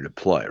opportunity to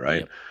play,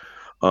 right?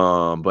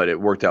 Yep. But it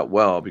worked out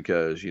well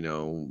because,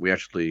 we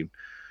actually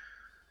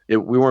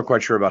we weren't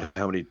quite sure about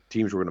how many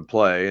teams were going to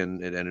play,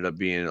 and it ended up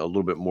being a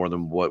little bit more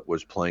than what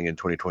was playing in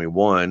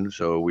 2021.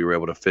 So we were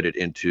able to fit it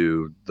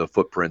into the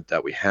footprint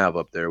that we have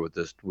up there with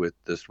the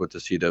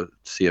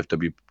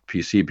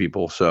CFWPC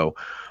people. So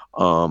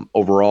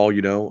overall,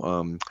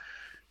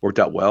 worked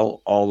out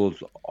well.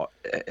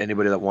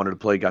 Anybody that wanted to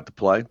play got to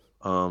play.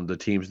 The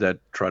teams that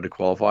tried to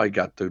qualify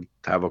got to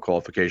have a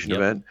qualification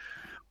event.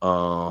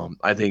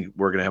 I think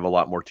we're going to have a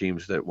lot more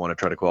teams that want to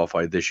try to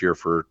qualify this year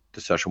for the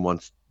Session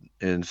 1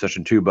 and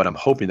Session 2, but I'm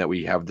hoping that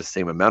we have the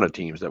same amount of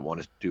teams that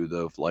want to do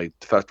the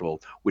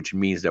festival, which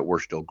means that we're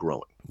still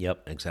growing.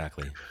 Yep,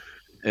 exactly.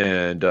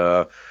 And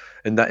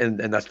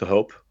that's the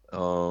hope.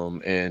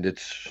 And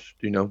it's,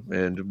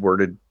 and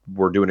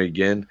we're doing it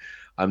again.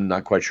 I'm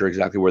not quite sure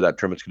exactly where that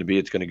tournament's going to be.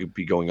 It's going to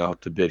be going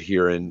out to bid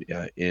here in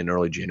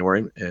early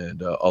January,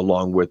 and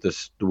along with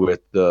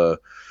the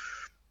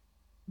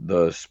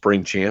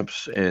spring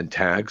champs and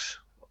tags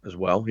as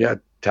well. Yeah,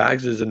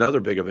 tags is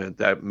another big event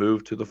that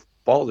moved to the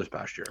fall this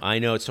past year. I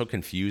know, it's so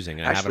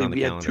confusing. I have it on the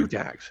calendar. We had 2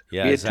 tags.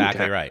 Yeah,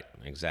 exactly right.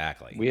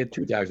 Exactly. We had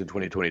 2 tags in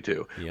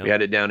 2022. Yep. We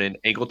had it down in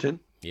Angleton.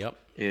 Yep.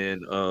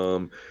 In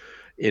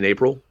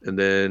April, and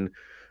then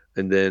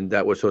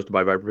that was hosted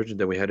by Viper Pigeon.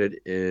 Then we had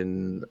it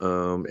in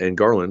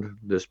Garland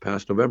this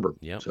past November.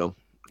 Yep. So,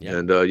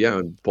 yep.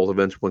 And both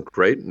events went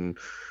great, and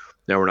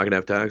now we're not going to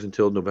have tags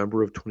until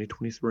November of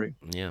 2023.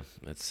 Yeah,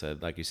 that's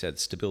like you said,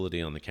 stability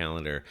on the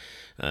calendar.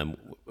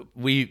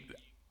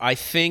 I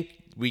think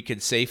we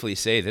could safely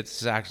say that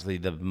this is actually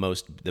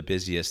the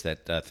busiest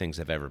that things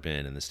have ever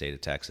been in the state of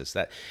Texas.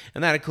 That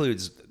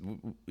includes,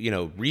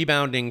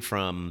 rebounding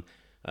from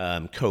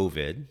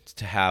COVID,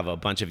 to have a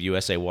bunch of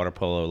USA water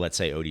polo, let's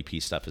say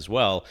ODP stuff as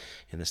well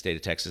in the state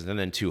of Texas, and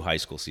then 2 high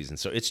school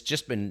seasons. So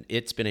it's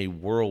been a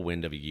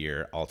whirlwind of a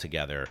year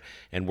altogether.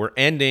 And we're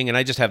ending, and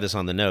I just have this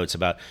on the notes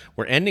about,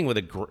 we're ending with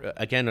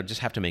again, I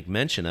just have to make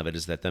mention of it,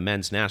 is that the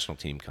men's national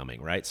team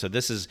coming, right? So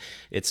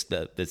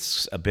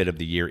it's a bit of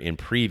the year in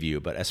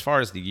preview, but as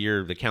far as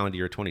the calendar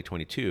year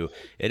 2022,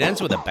 it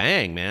ends with a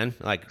bang, man.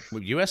 Like,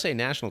 USA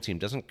national team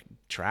doesn't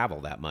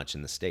travel that much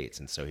in the States,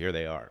 and so here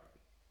they are.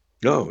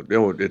 No,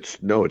 it's huge.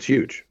 It's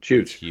huge.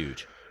 It's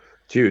huge.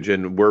 It's huge,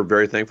 and we're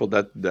very thankful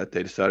that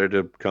they decided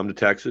to come to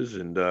Texas,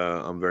 and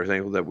I'm very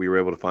thankful that we were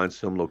able to find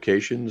some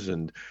locations,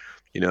 and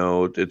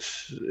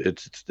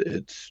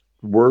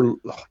we're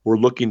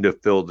looking to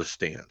fill the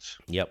stands.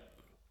 Yep.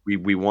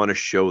 We want to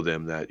show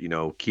them that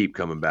keep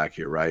coming back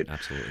here, right?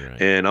 Absolutely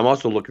right. And I'm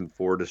also looking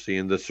forward to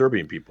seeing the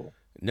Serbian people.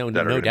 No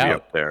that are doubt. Be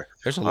up there.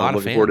 There's a lot of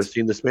looking fans. forward to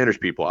seeing the Spanish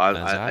people.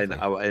 Exactly.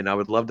 And I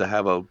would love to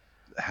have a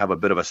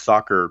bit of a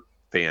soccer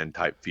fan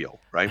type feel,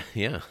 right?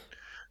 Yeah.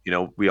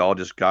 We all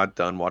just got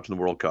done watching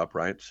the World Cup,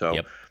 right? So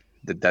Yep.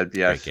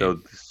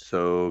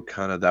 So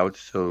kind of that.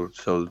 So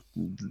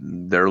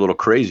they're a little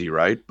crazy,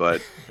 right?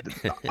 But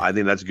I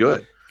think that's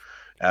good,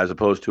 as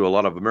opposed to a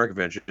lot of American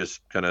fans who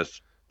just kind of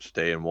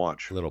stay and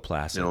watch, A little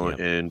placid. Yep.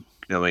 and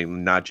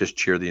not just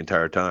cheer the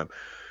entire time.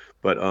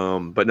 But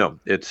no,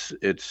 it's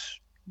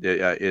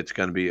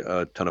going to be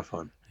a ton of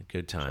fun.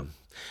 Good time.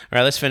 All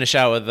right, let's finish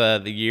out with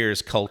the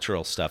year's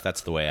cultural stuff.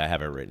 That's the way I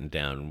have it written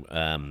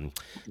down.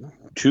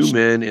 2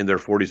 men in their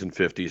 40s and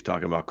 50s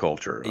talking about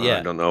culture. Yeah.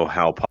 I don't know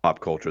how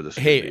pop culture this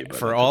is. Hey,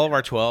 for all of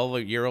our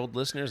 12-year-old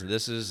listeners,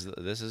 this is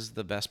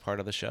the best part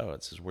of the show.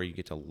 This is where you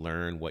get to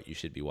learn what you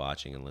should be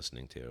watching and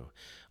listening to.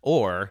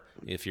 Or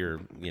if you're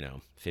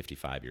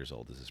 55 years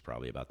old, this is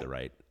probably about the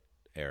right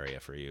area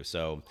for you.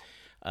 So,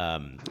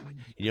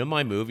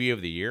 my movie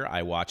of the year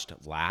I watched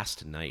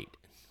last night.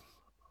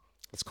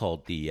 It's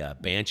called The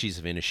Banshees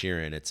of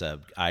Inisherin. It's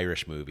an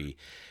Irish movie.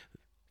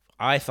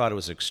 I thought it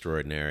was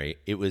extraordinary.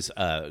 It was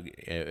a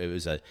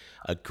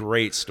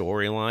great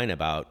storyline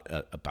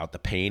about the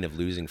pain of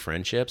losing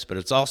friendships, but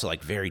it's also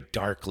like very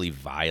darkly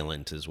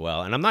violent as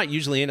well. And I'm not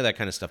usually into that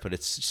kind of stuff, but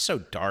it's just so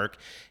dark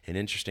and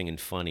interesting and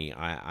funny.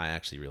 I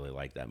actually really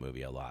like that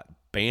movie a lot.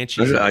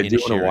 Banshees of Inisherin. I do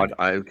want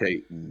to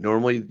watch.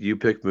 Normally you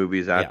pick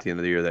movies at the end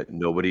of the year that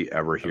nobody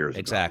ever hears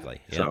about.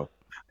 Exactly. Yeah. So.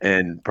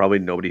 And probably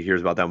nobody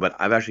hears about that, but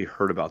I've actually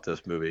heard about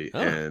this movie,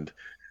 and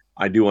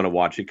I do want to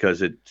watch it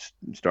because it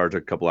stars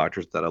a couple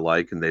actors that I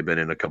like, and they've been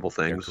in a couple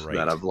things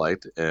that I've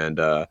liked. And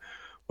what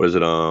is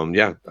it?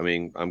 Yeah, I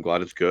mean, I'm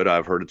glad it's good.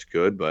 I've heard it's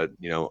good, but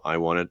I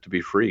want it to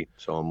be free,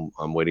 so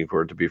I'm waiting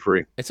for it to be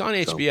free. It's on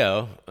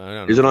HBO. I don't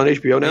know. Is it on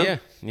HBO now?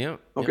 Yeah.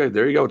 Okay,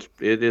 there you go.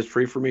 It is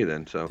free for me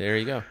then. So there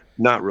you go.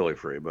 Not really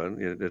free, but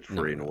it's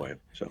free in a way.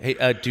 So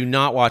hey, do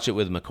not watch it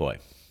with McCoy.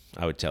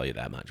 I would tell you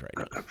that much right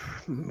now.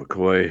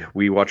 McCoy,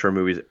 we watch our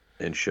movies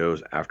and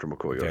shows after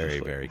McCoy goes to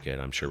sleep. Very good.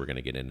 I'm sure we're going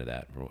to get into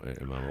that in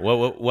a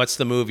moment. What's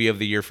the movie of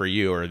the year for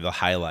you, or the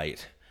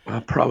highlight?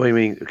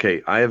 Probably,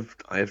 okay, I have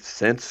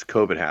since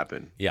COVID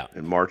happened. Yeah.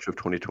 In March of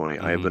 2020,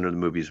 I have been to the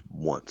movies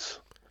once.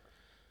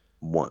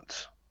 Well,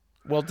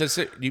 does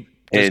going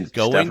Steph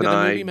to the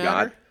movie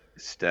matter?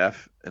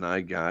 Steph and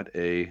I got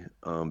a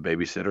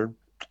babysitter,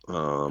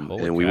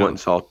 Holy and we cow.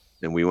 went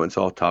and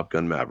saw Top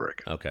Gun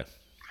Maverick. Okay.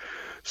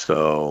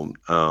 So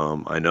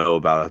I know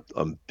about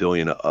a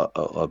billion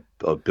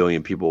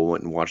people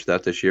went and watched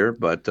that this year,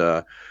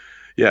 but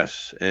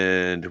yes,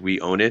 and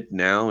we own it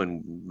now,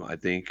 and I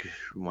think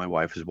my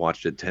wife has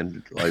watched it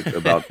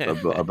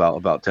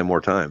about 10 more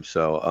times.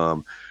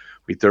 So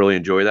we thoroughly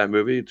enjoy that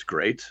movie. It's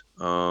great.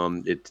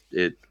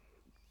 It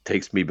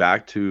takes me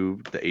back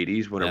to the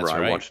 80s whenever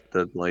I watched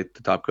the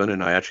Top Gun,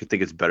 and I actually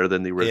think it's better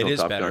than the original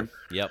Top Gun.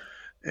 Yep.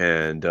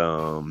 And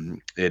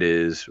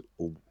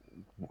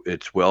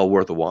it's well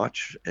worth a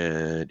watch.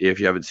 And if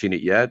you haven't seen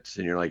it yet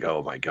and you're like,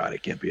 oh my God,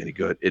 it can't be any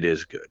good, it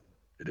is good.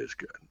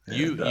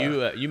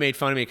 You made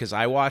fun of me because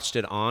I watched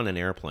it on an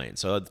airplane,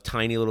 so a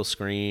tiny little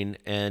screen,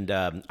 and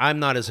I'm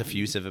not as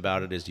effusive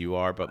about it as you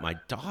are, but my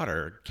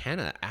daughter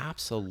Kenna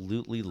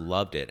absolutely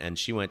loved it, and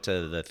she went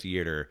to the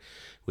theater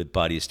with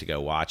buddies to go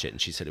watch it,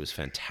 and she said it was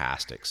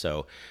fantastic.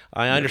 So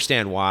I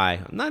understand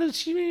why.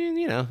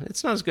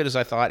 It's not as good as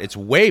I thought. It's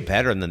way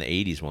better than the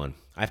 80s one,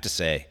 I have to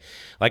say.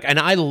 And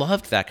I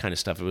loved that kind of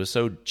stuff. It was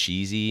so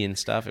cheesy and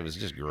stuff. It was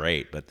just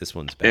great, but this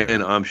one's better.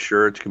 And I'm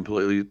sure it's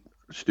completely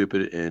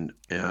stupid and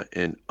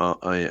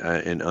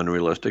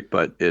unrealistic,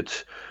 but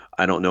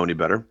I don't know any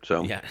better.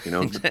 So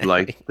exactly.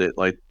 like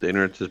the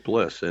ignorance is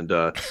bliss. And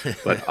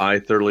but I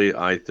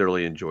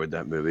thoroughly enjoyed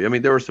that movie. I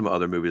mean, there were some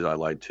other movies I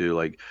liked too.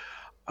 Like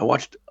I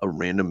watched a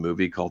random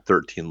movie called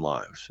 13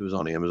 Lives. It was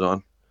on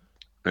Amazon,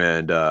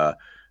 and that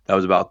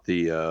was about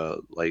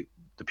the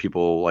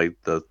people, like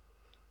the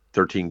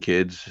 13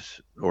 kids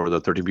or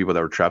the 13 people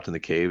that were trapped in the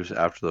caves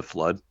after the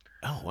flood.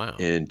 Oh wow!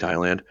 In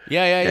Thailand.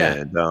 Yeah.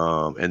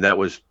 And that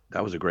was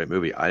a great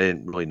movie. I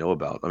didn't really know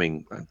about. I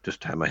mean, I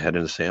just had my head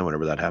in the sand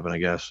whenever that happened, I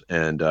guess.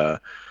 And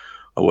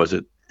was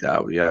it?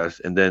 Yes.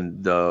 And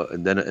then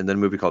a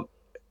movie called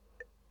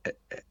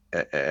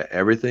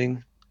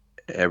Everything,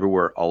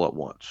 Everywhere, All at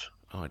Once.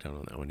 Oh, I don't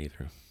know that one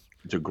either.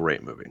 It's a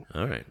great movie.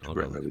 All right, It's a I'll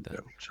go great look movie at that.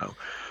 too. So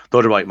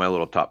those are like my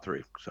little top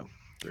three. So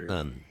there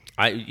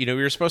you go.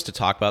 We were supposed to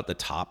talk about the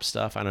top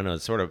stuff. I don't know.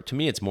 It's sort of, to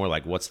me, it's more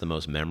like what's the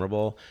most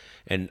memorable.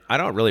 And I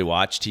don't really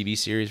watch TV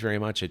series very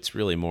much. It's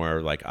really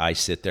more like I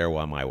sit there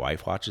while my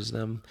wife watches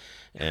them.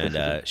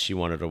 And she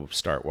wanted to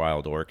start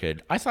Wild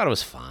Orchid. I thought it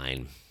was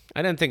fine.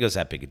 I didn't think it was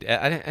that big a deal.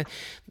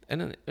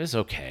 It was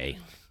okay.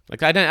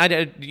 Like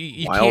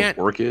you Wild can't.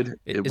 Orchid.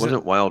 It is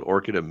wasn't Wild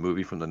Orchid a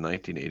movie from the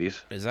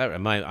 1980s? Is that?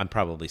 I'm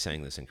probably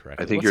saying this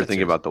incorrectly. I think What's you're that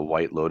thinking series? about the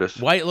White Lotus.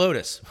 White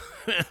Lotus.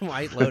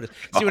 White Lotus.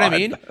 See what I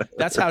mean?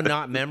 That's how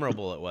not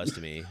memorable it was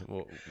to me.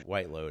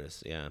 White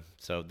Lotus. Yeah.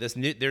 So there's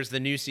the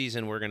new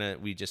season.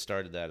 We just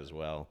started that as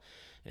well,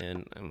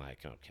 and I'm like,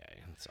 okay,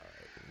 it's all right.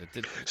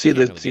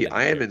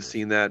 I haven't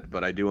seen that,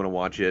 but I do want to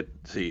watch it.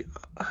 See,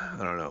 I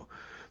don't know.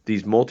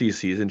 These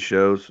multi-season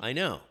shows I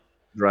know.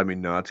 drive me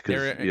nuts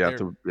because They're- you have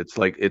to. It's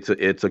like it's a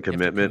You have to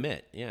commitment,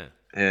 commit. Yeah.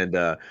 and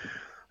I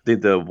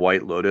think the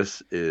White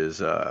Lotus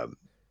is. I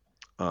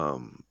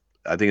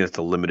think it's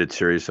a limited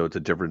series, so it's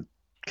a different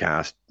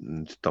cast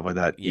and stuff like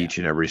that Yeah. each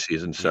and every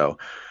season. So,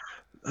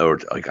 or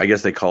like I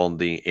guess they call them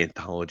the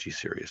anthology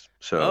series.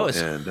 So,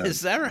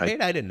 Is that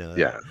right? I didn't know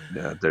that.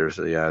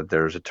 yeah,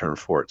 there's a term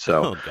for it.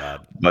 So, Oh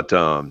God.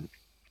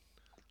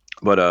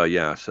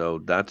 yeah. So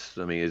that's.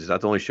 I mean, is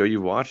that the only show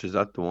you've watched? Is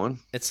that the one?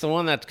 It's the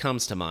one that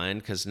comes to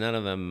mind because none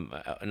of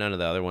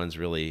the other ones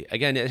really.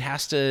 Again, it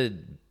has to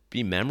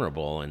be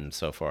memorable, and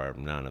so far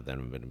none of them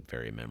have been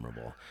very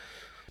memorable.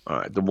 All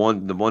right, the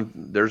one.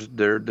 There's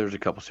a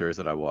couple series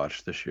that I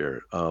watched this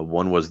year.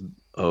 One was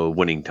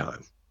Winning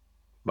Time,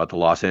 about the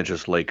Los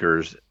Angeles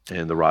Lakers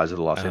and the rise of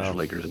the Los Angeles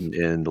Lakers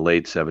in the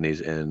late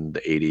 '70s and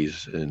the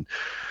 '80s,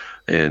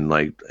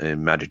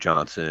 and Magic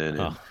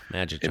Johnson. And,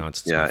 Magic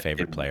Johnson's my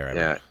favorite player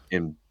ever.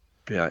 And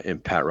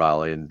Pat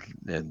Riley and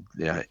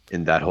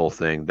in that whole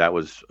thing. That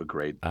was a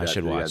great. I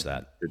should watch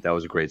that. That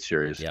was a great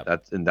series. Yep.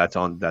 That's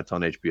on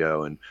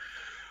HBO, and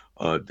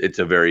it's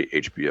a very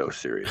HBO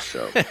series.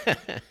 So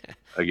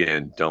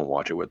again, don't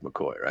watch it with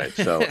McCoy, right?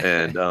 So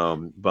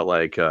but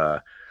like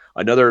a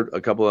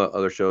couple of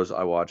other shows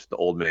I watched, The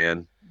Old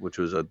Man, which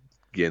was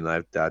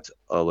that's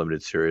a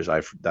limited series.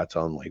 That's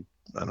on like.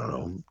 I don't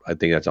know. I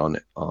think that's on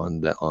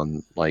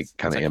like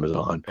kind of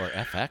Amazon or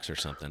FX or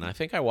something. I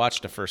think I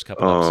watched the first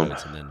couple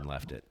episodes and then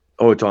left it.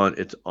 Oh, it's on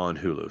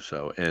Hulu.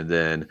 So, and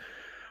then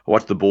I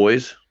watched The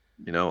Boys.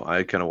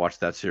 I kind of watched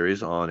that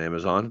series on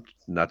Amazon.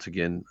 And that's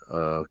again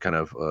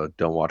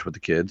don't watch with the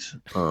kids.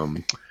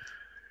 And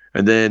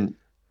then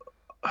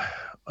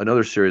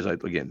another series.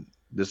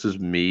 This is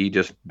me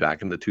just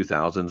back in the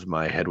 2000s.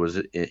 My head was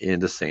in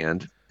the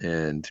sand,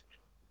 and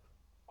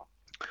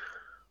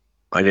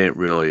I didn't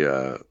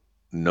really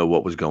know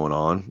what was going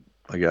on,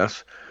 I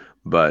guess,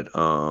 but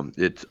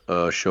it's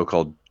a show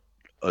called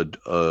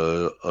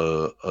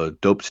a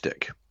Dope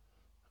Stick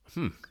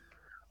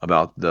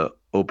about the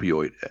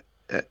opioid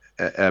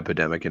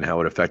epidemic and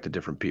how it affected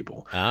different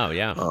people. Oh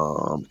yeah.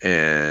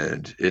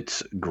 And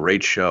it's a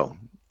great show.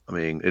 I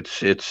mean,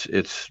 it's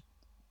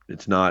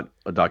not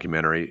a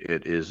documentary.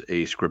 It is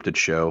a scripted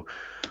show,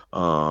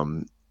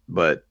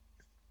 but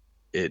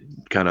it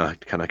kind of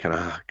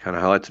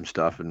highlights some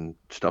stuff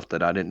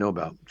that I didn't know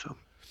about. So.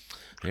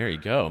 There you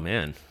go,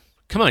 man.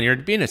 Come on, you're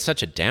being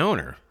such a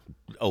downer.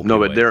 No,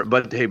 but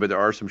there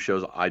are some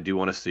shows I do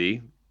want to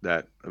see.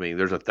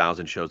 There's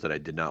 1,000 shows that I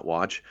did not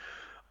watch.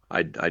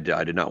 I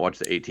did not watch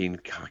the 18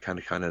 kind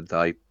of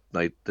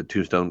like the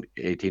Tombstone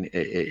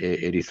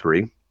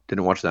 1883.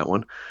 Didn't watch that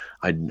one.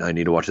 I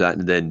need to watch that,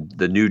 and then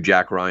the new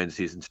Jack Ryan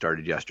season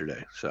started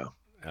yesterday, so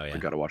I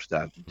got to watch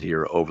that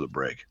here over the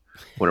break,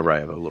 whenever I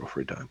have a little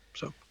free time.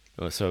 So.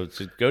 So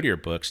go to your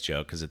books,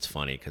 Joe, because it's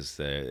funny because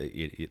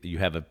you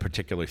have a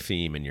particular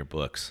theme in your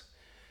books.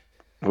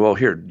 Well,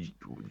 here,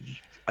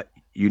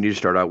 you need to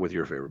start out with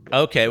your favorite book.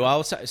 Okay,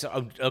 well,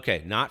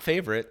 okay, not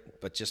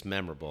favorite, but just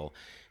memorable.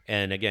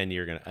 And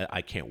again,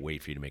 I can't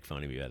wait for you to make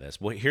fun of me about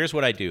this. Well, here's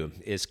what I do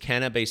is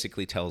Kenna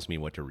basically tells me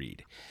what to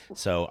read.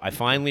 So I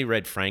finally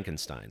read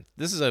Frankenstein.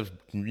 This is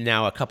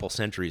now a couple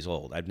centuries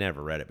old. I've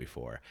never read it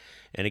before.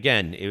 And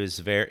again, it's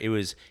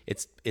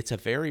a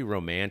very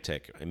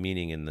romantic,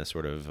 meaning in the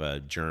sort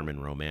of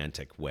German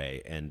romantic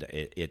way. And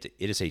it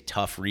is a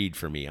tough read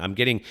for me.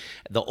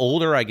 The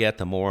older I get,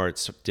 the more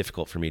it's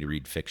difficult for me to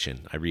read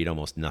fiction. I read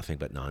almost nothing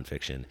but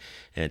nonfiction.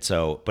 And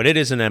so, but it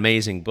is an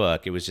amazing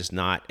book. It was just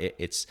not,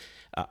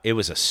 it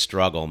was a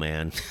struggle,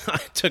 man.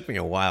 It took me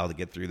a while to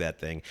get through that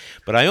thing,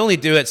 but I only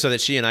do it so that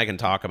she and I can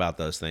talk about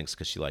those things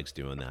because she likes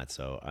doing that.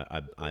 So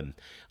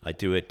I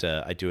do it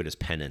as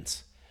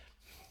penance.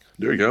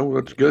 There you go.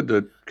 Well, that's good.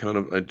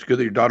 It's good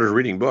that your daughter's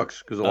reading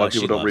books because a lot of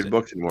people don't read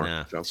books anymore.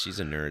 Yeah, so. She's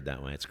a nerd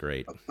that way. It's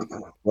great.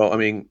 Well, I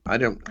mean, I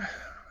didn't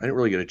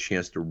really get a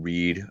chance to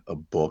read a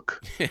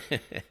book.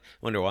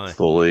 Wonder why.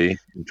 Fully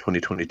in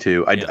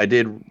 2022. I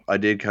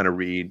did kind of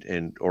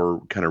read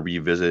or kind of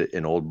revisit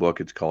an old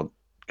book. It's called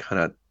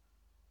kind of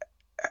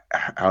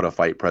How to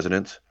Fight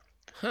Presidents,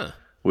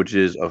 which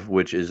is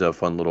a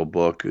fun little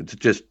book. It's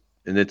just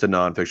and it's a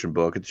nonfiction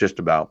book. It's just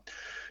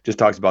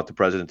talks about the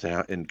presidents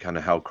and kind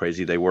of how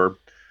crazy they were,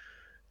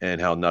 and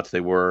how nuts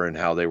they were, and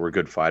how they were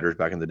good fighters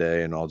back in the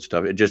day, and all that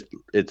stuff.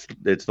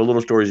 It's the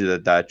little stories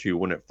that you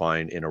wouldn't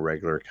find in a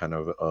regular kind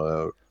of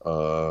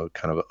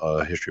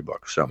a history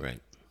book. So, Right.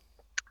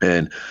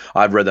 and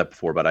I've read that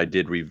before, but I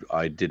did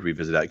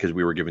revisit that because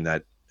we were giving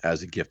that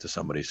as a gift to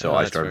somebody. So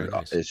I that's very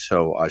started nice.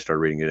 so I started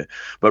reading it.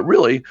 But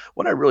really,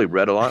 what I really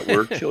read a lot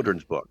were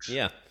children's books.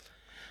 Yeah.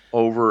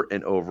 Over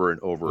and over and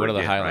over What are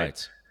again. the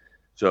highlights? Right?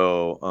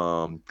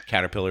 So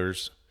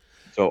Caterpillars.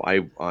 so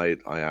I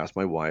asked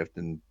my wife,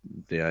 and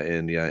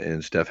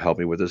Steph helped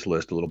me with this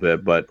list a little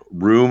bit, but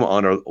Room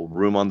on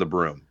the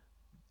Broom.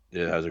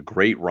 It has a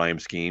great rhyme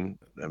scheme,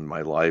 and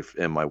my wife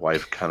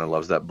kind of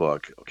loves that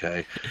book.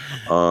 Okay.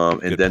 And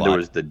Good then plot. there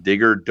was The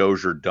Digger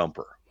Dozier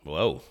Dumper.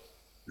 Whoa.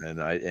 And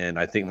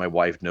I think my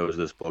wife knows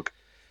this book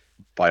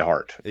by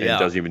heart and Yeah.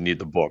 doesn't even need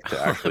the book to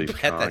actually. I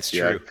bet that's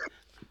yeah. true.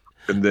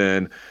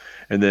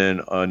 And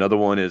then another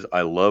one is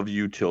I Love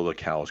You Till the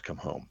Cows Come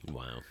Home.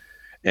 Wow.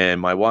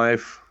 And my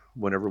wife,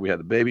 whenever we had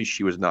the baby,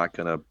 she was not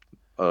gonna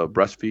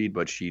breastfeed,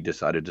 but she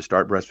decided to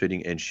start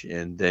breastfeeding,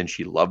 and then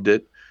she loved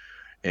it.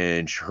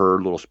 And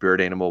her little spirit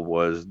animal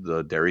was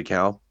the dairy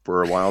cow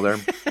for a while there.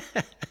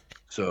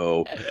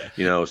 So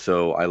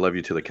I Love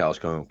You Till the Cows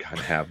Come Home kind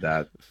of have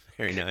that.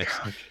 Very nice.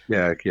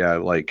 Yeah,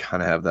 like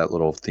kind of have that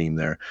little theme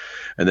there.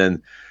 And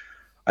then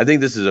I think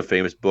this is a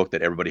famous book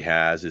that everybody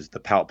has, is The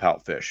Pout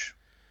Pout Fish.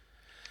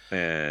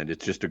 And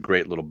it's just a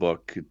great little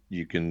book.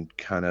 You can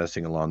kind of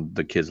sing along.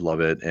 The kids love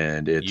it.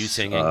 And it's You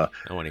singing? I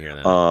want to hear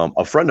that.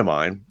 a friend of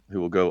mine who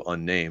will go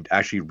unnamed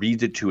actually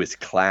reads it to his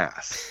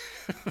class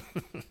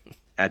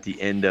at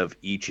the end of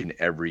each and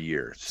every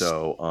year.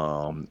 So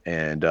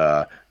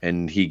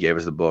and he gave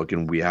us the book,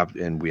 and we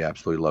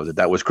absolutely loved it.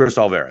 That was Chris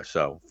Alvarez,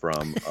 so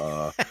from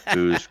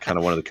who's kind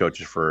of one of the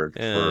coaches for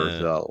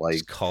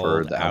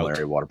the Allen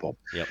area water polo.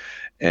 Yep.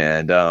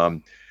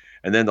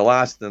 And then the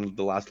last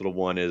little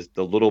one is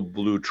the Little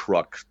Blue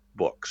Truck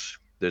books.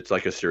 It's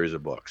like a series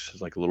of books.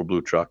 It's like a little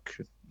blue truck,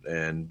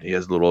 and he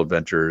has little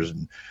adventures,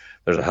 and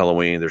there's a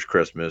Halloween, there's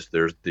Christmas,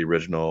 there's the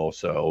original.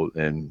 So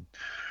and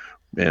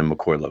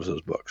McCoy loves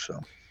those books. So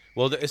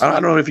Well, I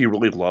don't know if he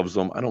really loves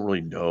them. I don't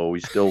really know.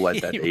 He's still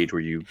at that age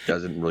where you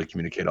doesn't really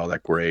communicate all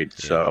that great.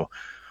 Yeah. So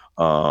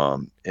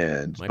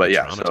Might but be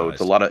yeah, so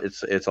it's a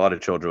lot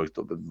of children.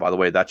 By the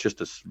way,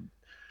 that's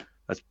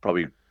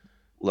probably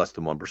less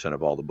than 1%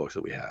 of all the books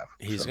that we have.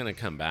 He's going to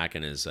come back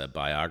in his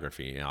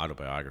autobiography,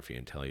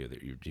 and tell you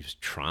that you're just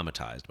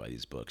traumatized by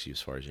these books,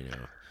 as far as you know.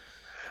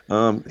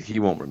 He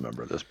won't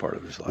remember this part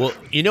of his life. Well,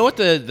 you know what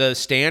the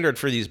standard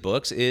for these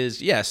books is?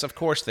 Yes, of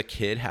course, the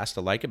kid has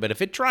to like it, but if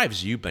it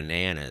drives you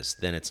bananas,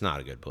 then it's not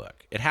a good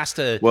book. It has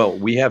to. Well,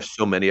 we have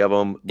so many of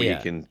them,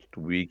 Yeah.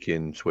 we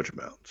can switch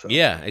them out. So.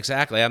 Yeah,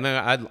 exactly. I mean,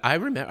 I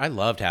remember I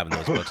loved having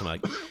those books. I'm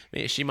like,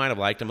 man, she might have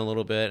liked them a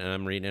little bit, and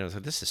I'm reading it. I was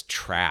like, this is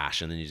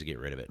trash, and then you just get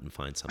rid of it and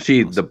find something.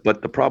 See, else.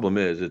 but the problem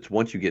is, it's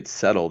once you get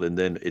settled, and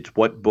then it's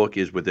what book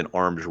is within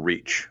arm's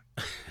reach.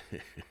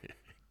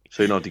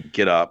 So you don't have to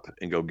get up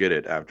and go get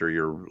it after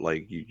you're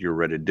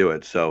ready to do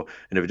it. So,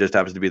 and if it just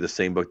happens to be the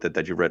same book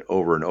that you've read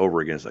over and over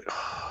again, it's like,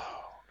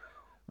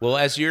 Well,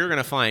 as you're going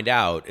to find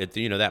out at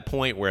that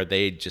point where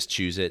they just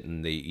choose it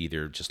and they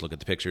either just look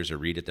at the pictures or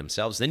read it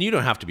themselves, then you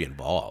don't have to be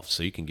involved.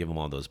 So you can give them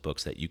all those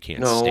books that you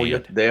can't no,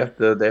 stand. they have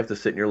to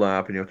sit in your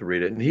lap and you have to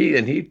read it. And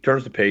he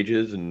turns the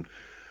pages and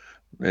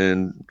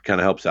kind of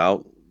helps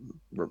out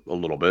a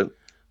little bit.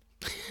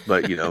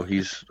 But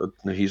he's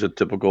a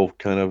typical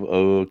kind of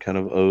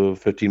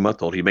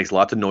 15-month-old. He makes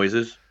lots of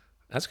noises.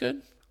 That's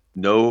good.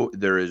 No,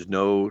 there is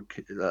no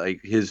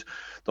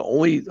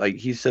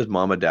he says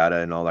mama,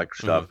 dada, and all that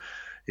stuff. Mm-hmm.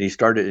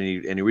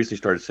 And he recently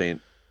started saying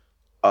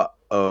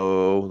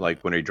uh-oh, like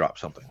when he drops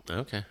something.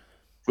 Okay.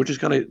 Which is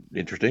kind of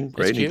interesting, That's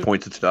right? And he cute.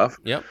 points at stuff.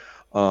 Yep.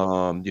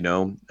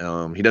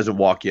 He doesn't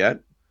walk yet,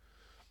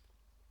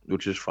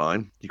 which is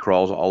fine. He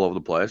crawls all over the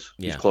place.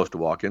 Yeah. He's close to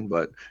walking,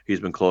 but he's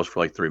been close for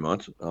like 3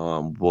 months.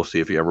 We'll see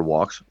if he ever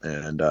walks.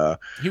 And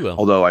He will.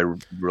 although I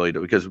really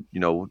do, because you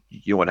know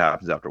what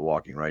happens after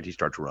walking, right? He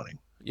starts running.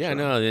 Yeah, So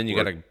no, then you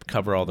got to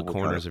cover all the we'll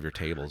corners kinda- of your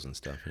tables and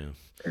stuff. Yeah.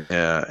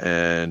 Yeah,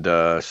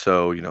 and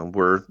so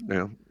we're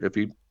if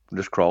he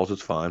just crawls,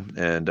 it's fine.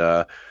 And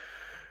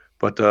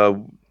but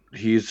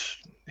he's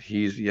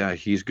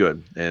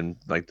good. And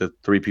like the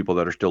 3 people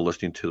that are still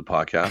listening to the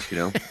podcast,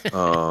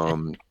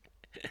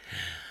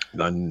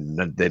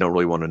 they don't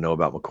really want to know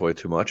about McCoy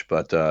too much,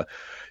 but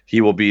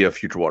he will be a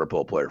future water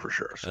polo player for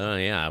sure. So. Oh,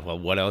 yeah. Well,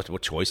 what else?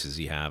 What choices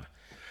he have?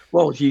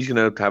 Well, he's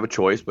going to have a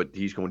choice, but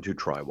he's going to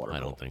try water polo. I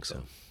don't think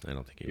so. I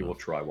don't think He will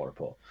try water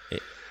polo.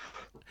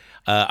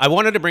 I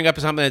wanted to bring up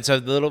something that's a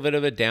little bit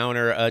of a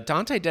downer.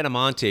 Dante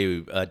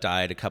Denamonte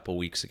died a couple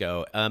weeks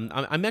ago.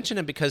 I mention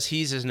him because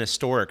he's an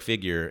historic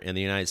figure in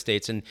the United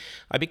States, and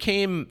I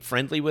became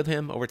friendly with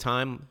him over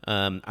time.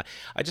 I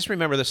just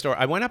remember the story.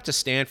 I went up to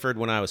Stanford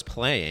when I was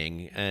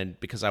playing, and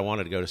because I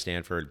wanted to go to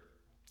Stanford.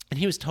 And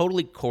he was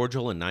totally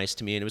cordial and nice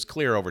to me. And it was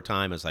clear over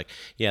time, I was like,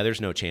 yeah,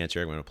 there's no chance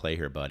you're going to play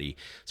here, buddy.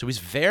 So he was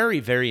very,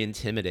 very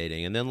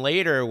intimidating. And then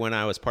later, when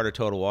I was part of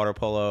Total Water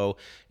Polo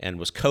and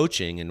was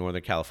coaching in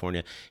Northern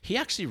California, he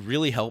actually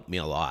really helped me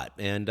a lot.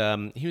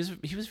 And he was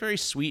a very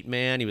sweet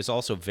man. He was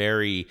also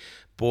very,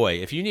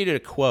 boy, if you needed a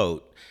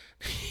quote,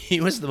 he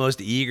was the most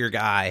eager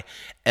guy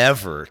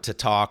ever to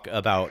talk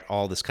about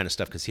all this kind of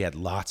stuff because he had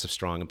lots of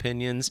strong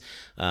opinions.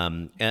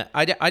 And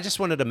I just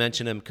wanted to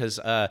mention him because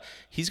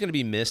he's going to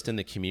be missed in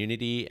the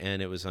community,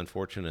 and it was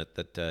unfortunate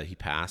that he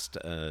passed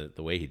the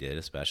way he did,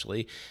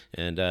 especially.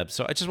 And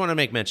so I just want to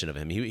make mention of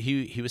him.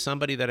 He was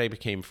somebody that I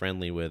became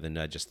friendly with, and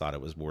I just thought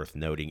it was worth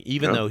noting,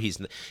 even though he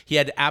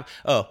had.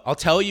 I'll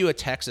tell you a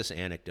Texas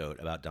anecdote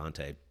about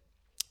Dante.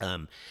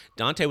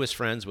 Dante was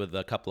friends with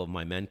a couple of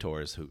my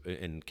mentors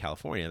in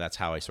California. That's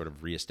how I sort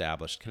of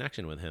reestablished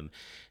connection with him.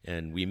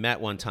 And we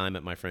met one time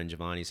at my friend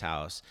Giovanni's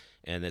house,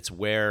 and it's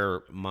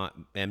where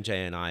MJ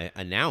and I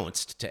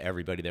announced to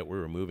everybody that we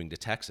were moving to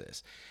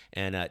Texas.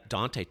 And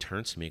Dante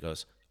turns to me and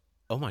goes,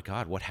 "Oh my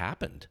God, what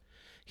happened?"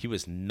 He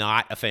was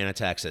not a fan of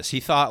Texas. He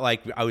thought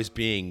like I was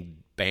being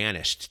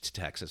banished to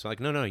Texas. I'm like,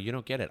 no, you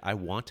don't get it. I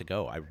want to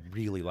go. I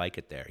really like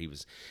it there. He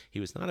was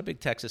not a big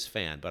Texas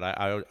fan, but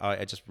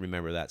I just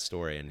remember that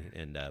story.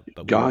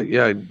 But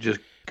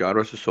God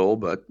rest his soul.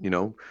 But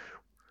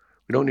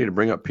we don't need to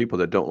bring up people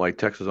that don't like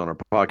Texas on our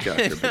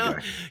podcast. No.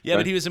 Yeah,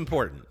 right? But he was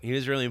important. He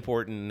was really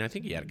important, and I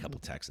think he had a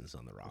couple Texans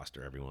on the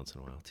roster every once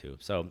in a while too.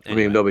 So anyway. I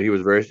mean, no, but he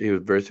was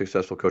very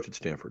successful coach at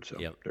Stanford. So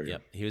yep.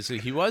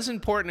 He was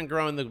important in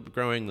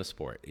growing the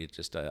sport. It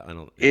just I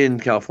don't in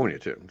California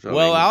too. So,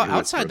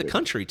 outside the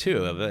country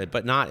too,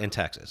 but not in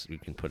Texas. You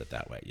can put it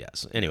that way.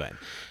 Yes. Anyway,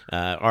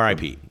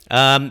 R.I.P.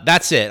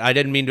 That's it. I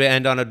didn't mean to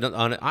end on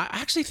a. I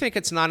actually think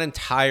it's not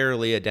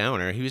entirely a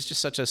downer. He was just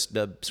such a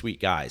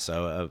sweet guy.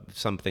 So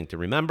something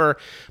to remember.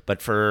 But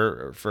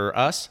for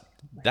us,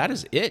 that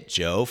is it,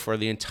 Joe, for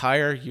the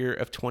entire year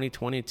of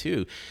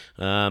 2022.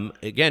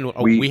 Again,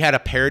 we had a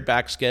pared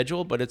back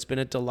schedule, but it's been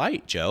a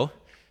delight, Joe.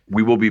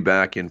 We will be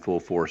back in full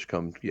force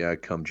come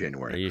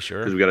January. Are you sure?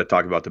 Because we got to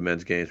talk about the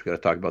men's games. We got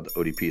to talk about the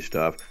ODP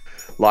stuff.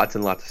 Lots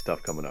and lots of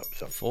stuff coming up.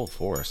 So full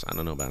force. I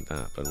don't know about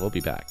that, but we'll be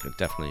back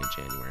definitely in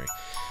January.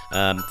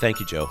 Thank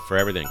you, Joe, for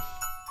everything.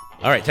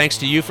 All right, thanks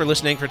to you for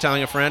listening, for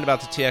telling a friend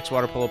about the TX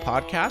Water Polo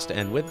podcast.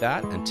 And with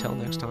that, until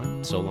next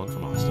time, so long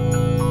from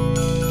Austin.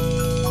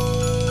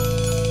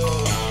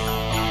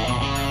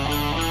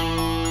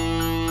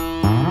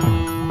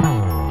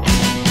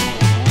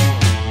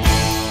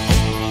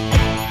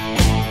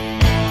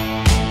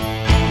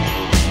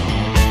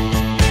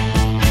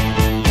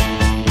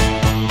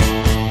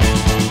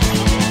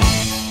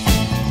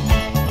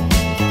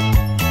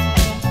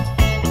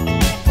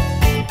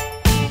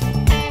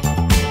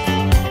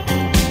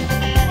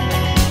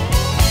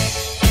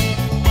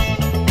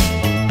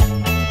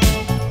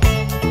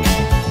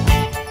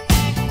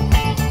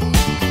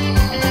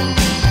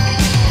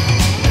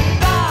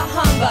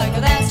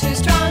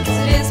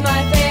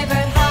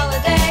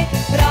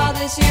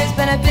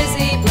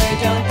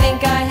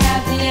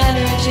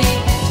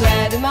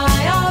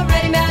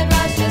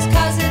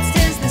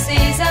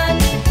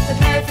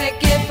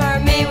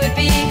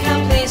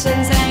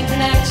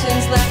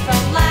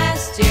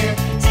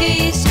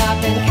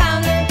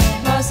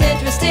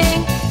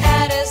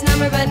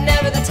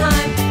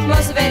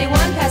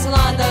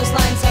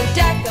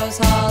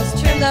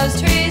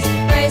 Those trees,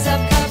 raise up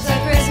cups of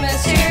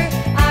Christmas cheer.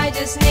 I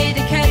just need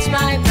to catch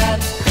my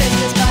breath.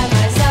 Christmas by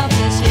myself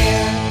this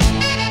year.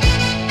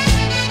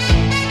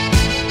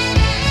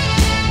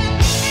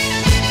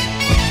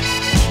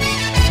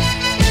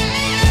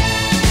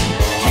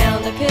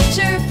 Count the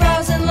picture,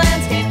 frozen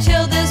landscape,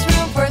 chilled this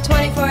room for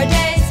 24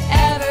 days.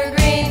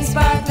 Evergreen,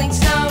 sparkling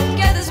snow,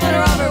 get this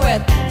winter over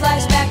with.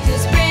 Flashback to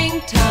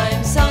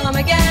springtime, saw him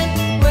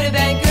again. Would have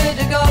been good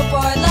to go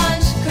for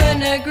lunch.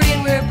 Couldn't agree,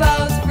 and we were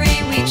both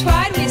free. We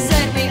tried, we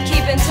said we'd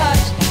keep in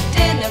touch.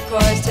 Didn't, of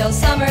course, till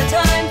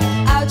summertime.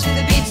 Out to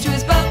the beach to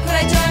his boat, could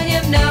I join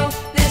him? No,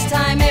 this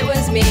time it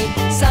was me.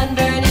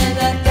 Sunburn in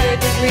the 3rd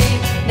degree.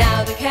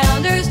 Now the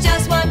calendar's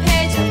just one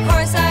page. Of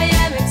course I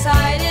am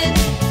excited.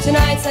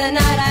 Tonight's the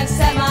night I've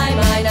set my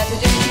mind not to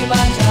do too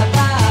much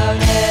about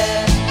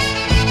it.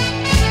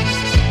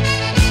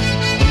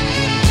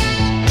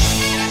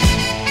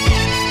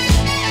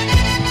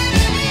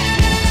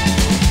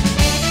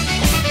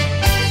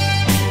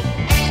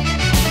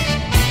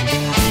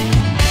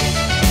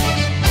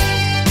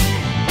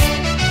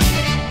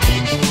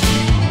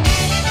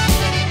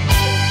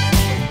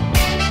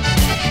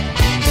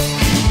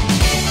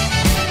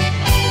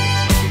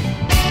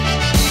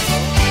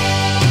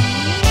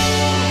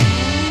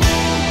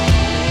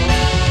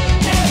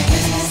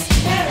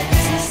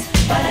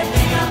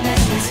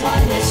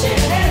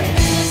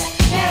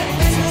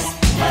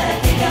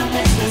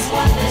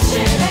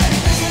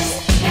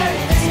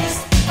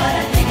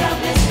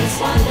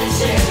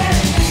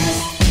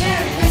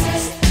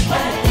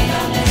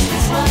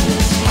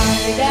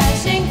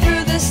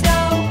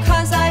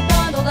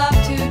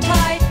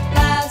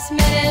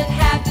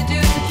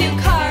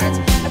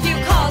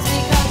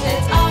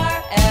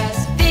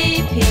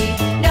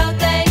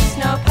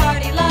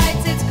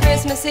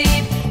 Christmas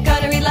Eve.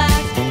 Gonna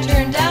relax,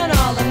 turn down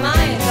all of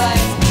my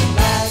invites.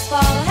 Last fall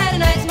I had a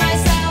night to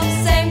myself.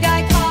 Same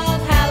guy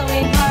called,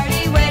 Halloween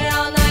party. Waited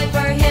all night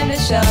for him to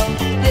show.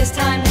 This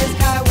time his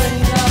car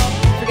wouldn't go.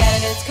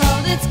 Forget it, it's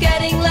cold, it's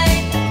getting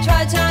late.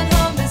 Try to turn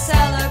home to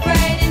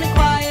celebrate in a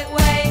quiet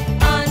way.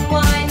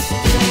 Unwind,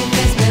 doing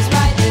Christmas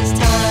right this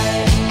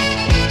time.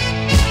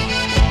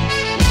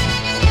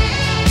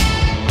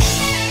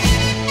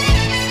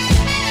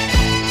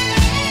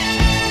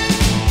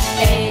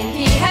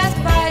 A&P has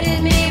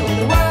provided me with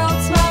the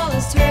world's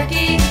smallest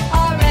turkey,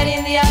 already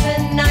in the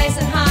oven, nice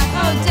and hot.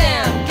 Oh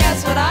damn,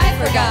 guess what I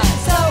forgot?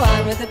 So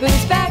on with the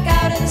boots, back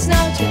out in the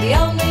snow to the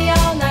only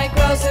all-night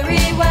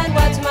grocery. When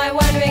what to my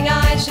wondering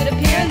eyes should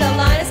appear in the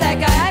line is that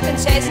guy I've been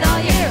chasing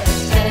all year.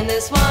 Spending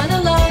this one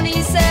alone,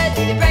 he said.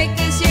 Need a break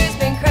this year's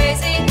been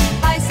crazy.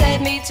 I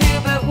said me too,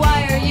 but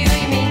why are you?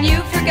 You mean you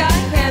forgot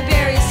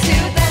cranberries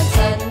too? Then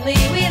suddenly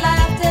we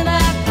laughed and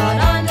laughed, caught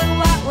on to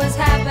what was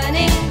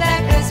happening.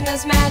 That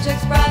Christmas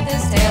magic's brought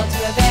this tale to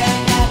a very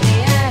happy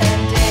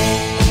ending.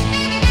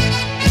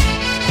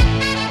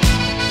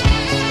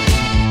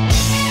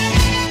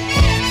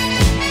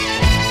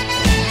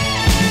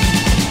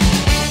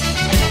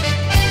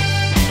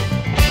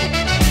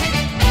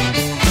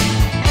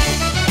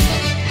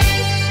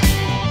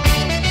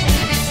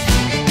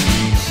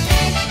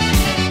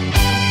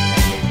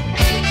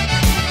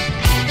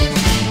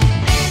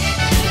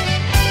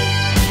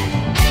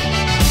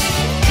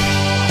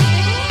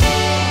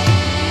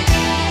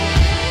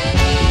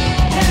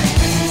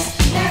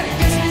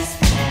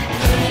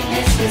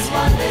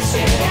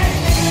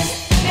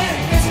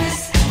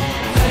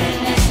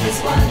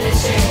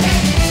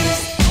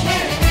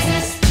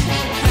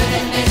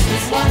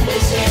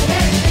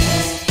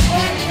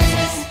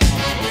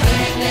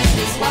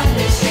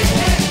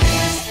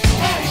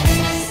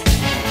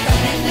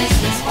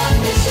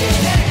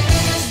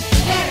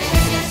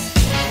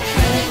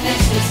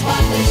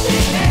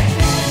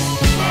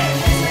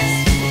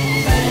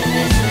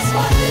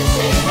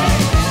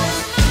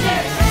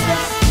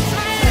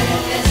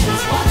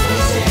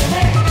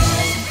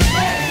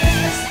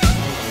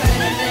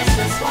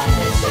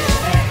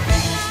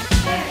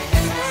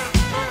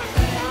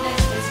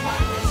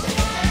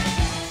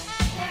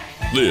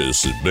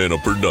 This has been a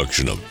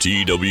production of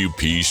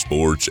TWP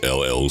Sports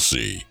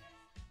LLC.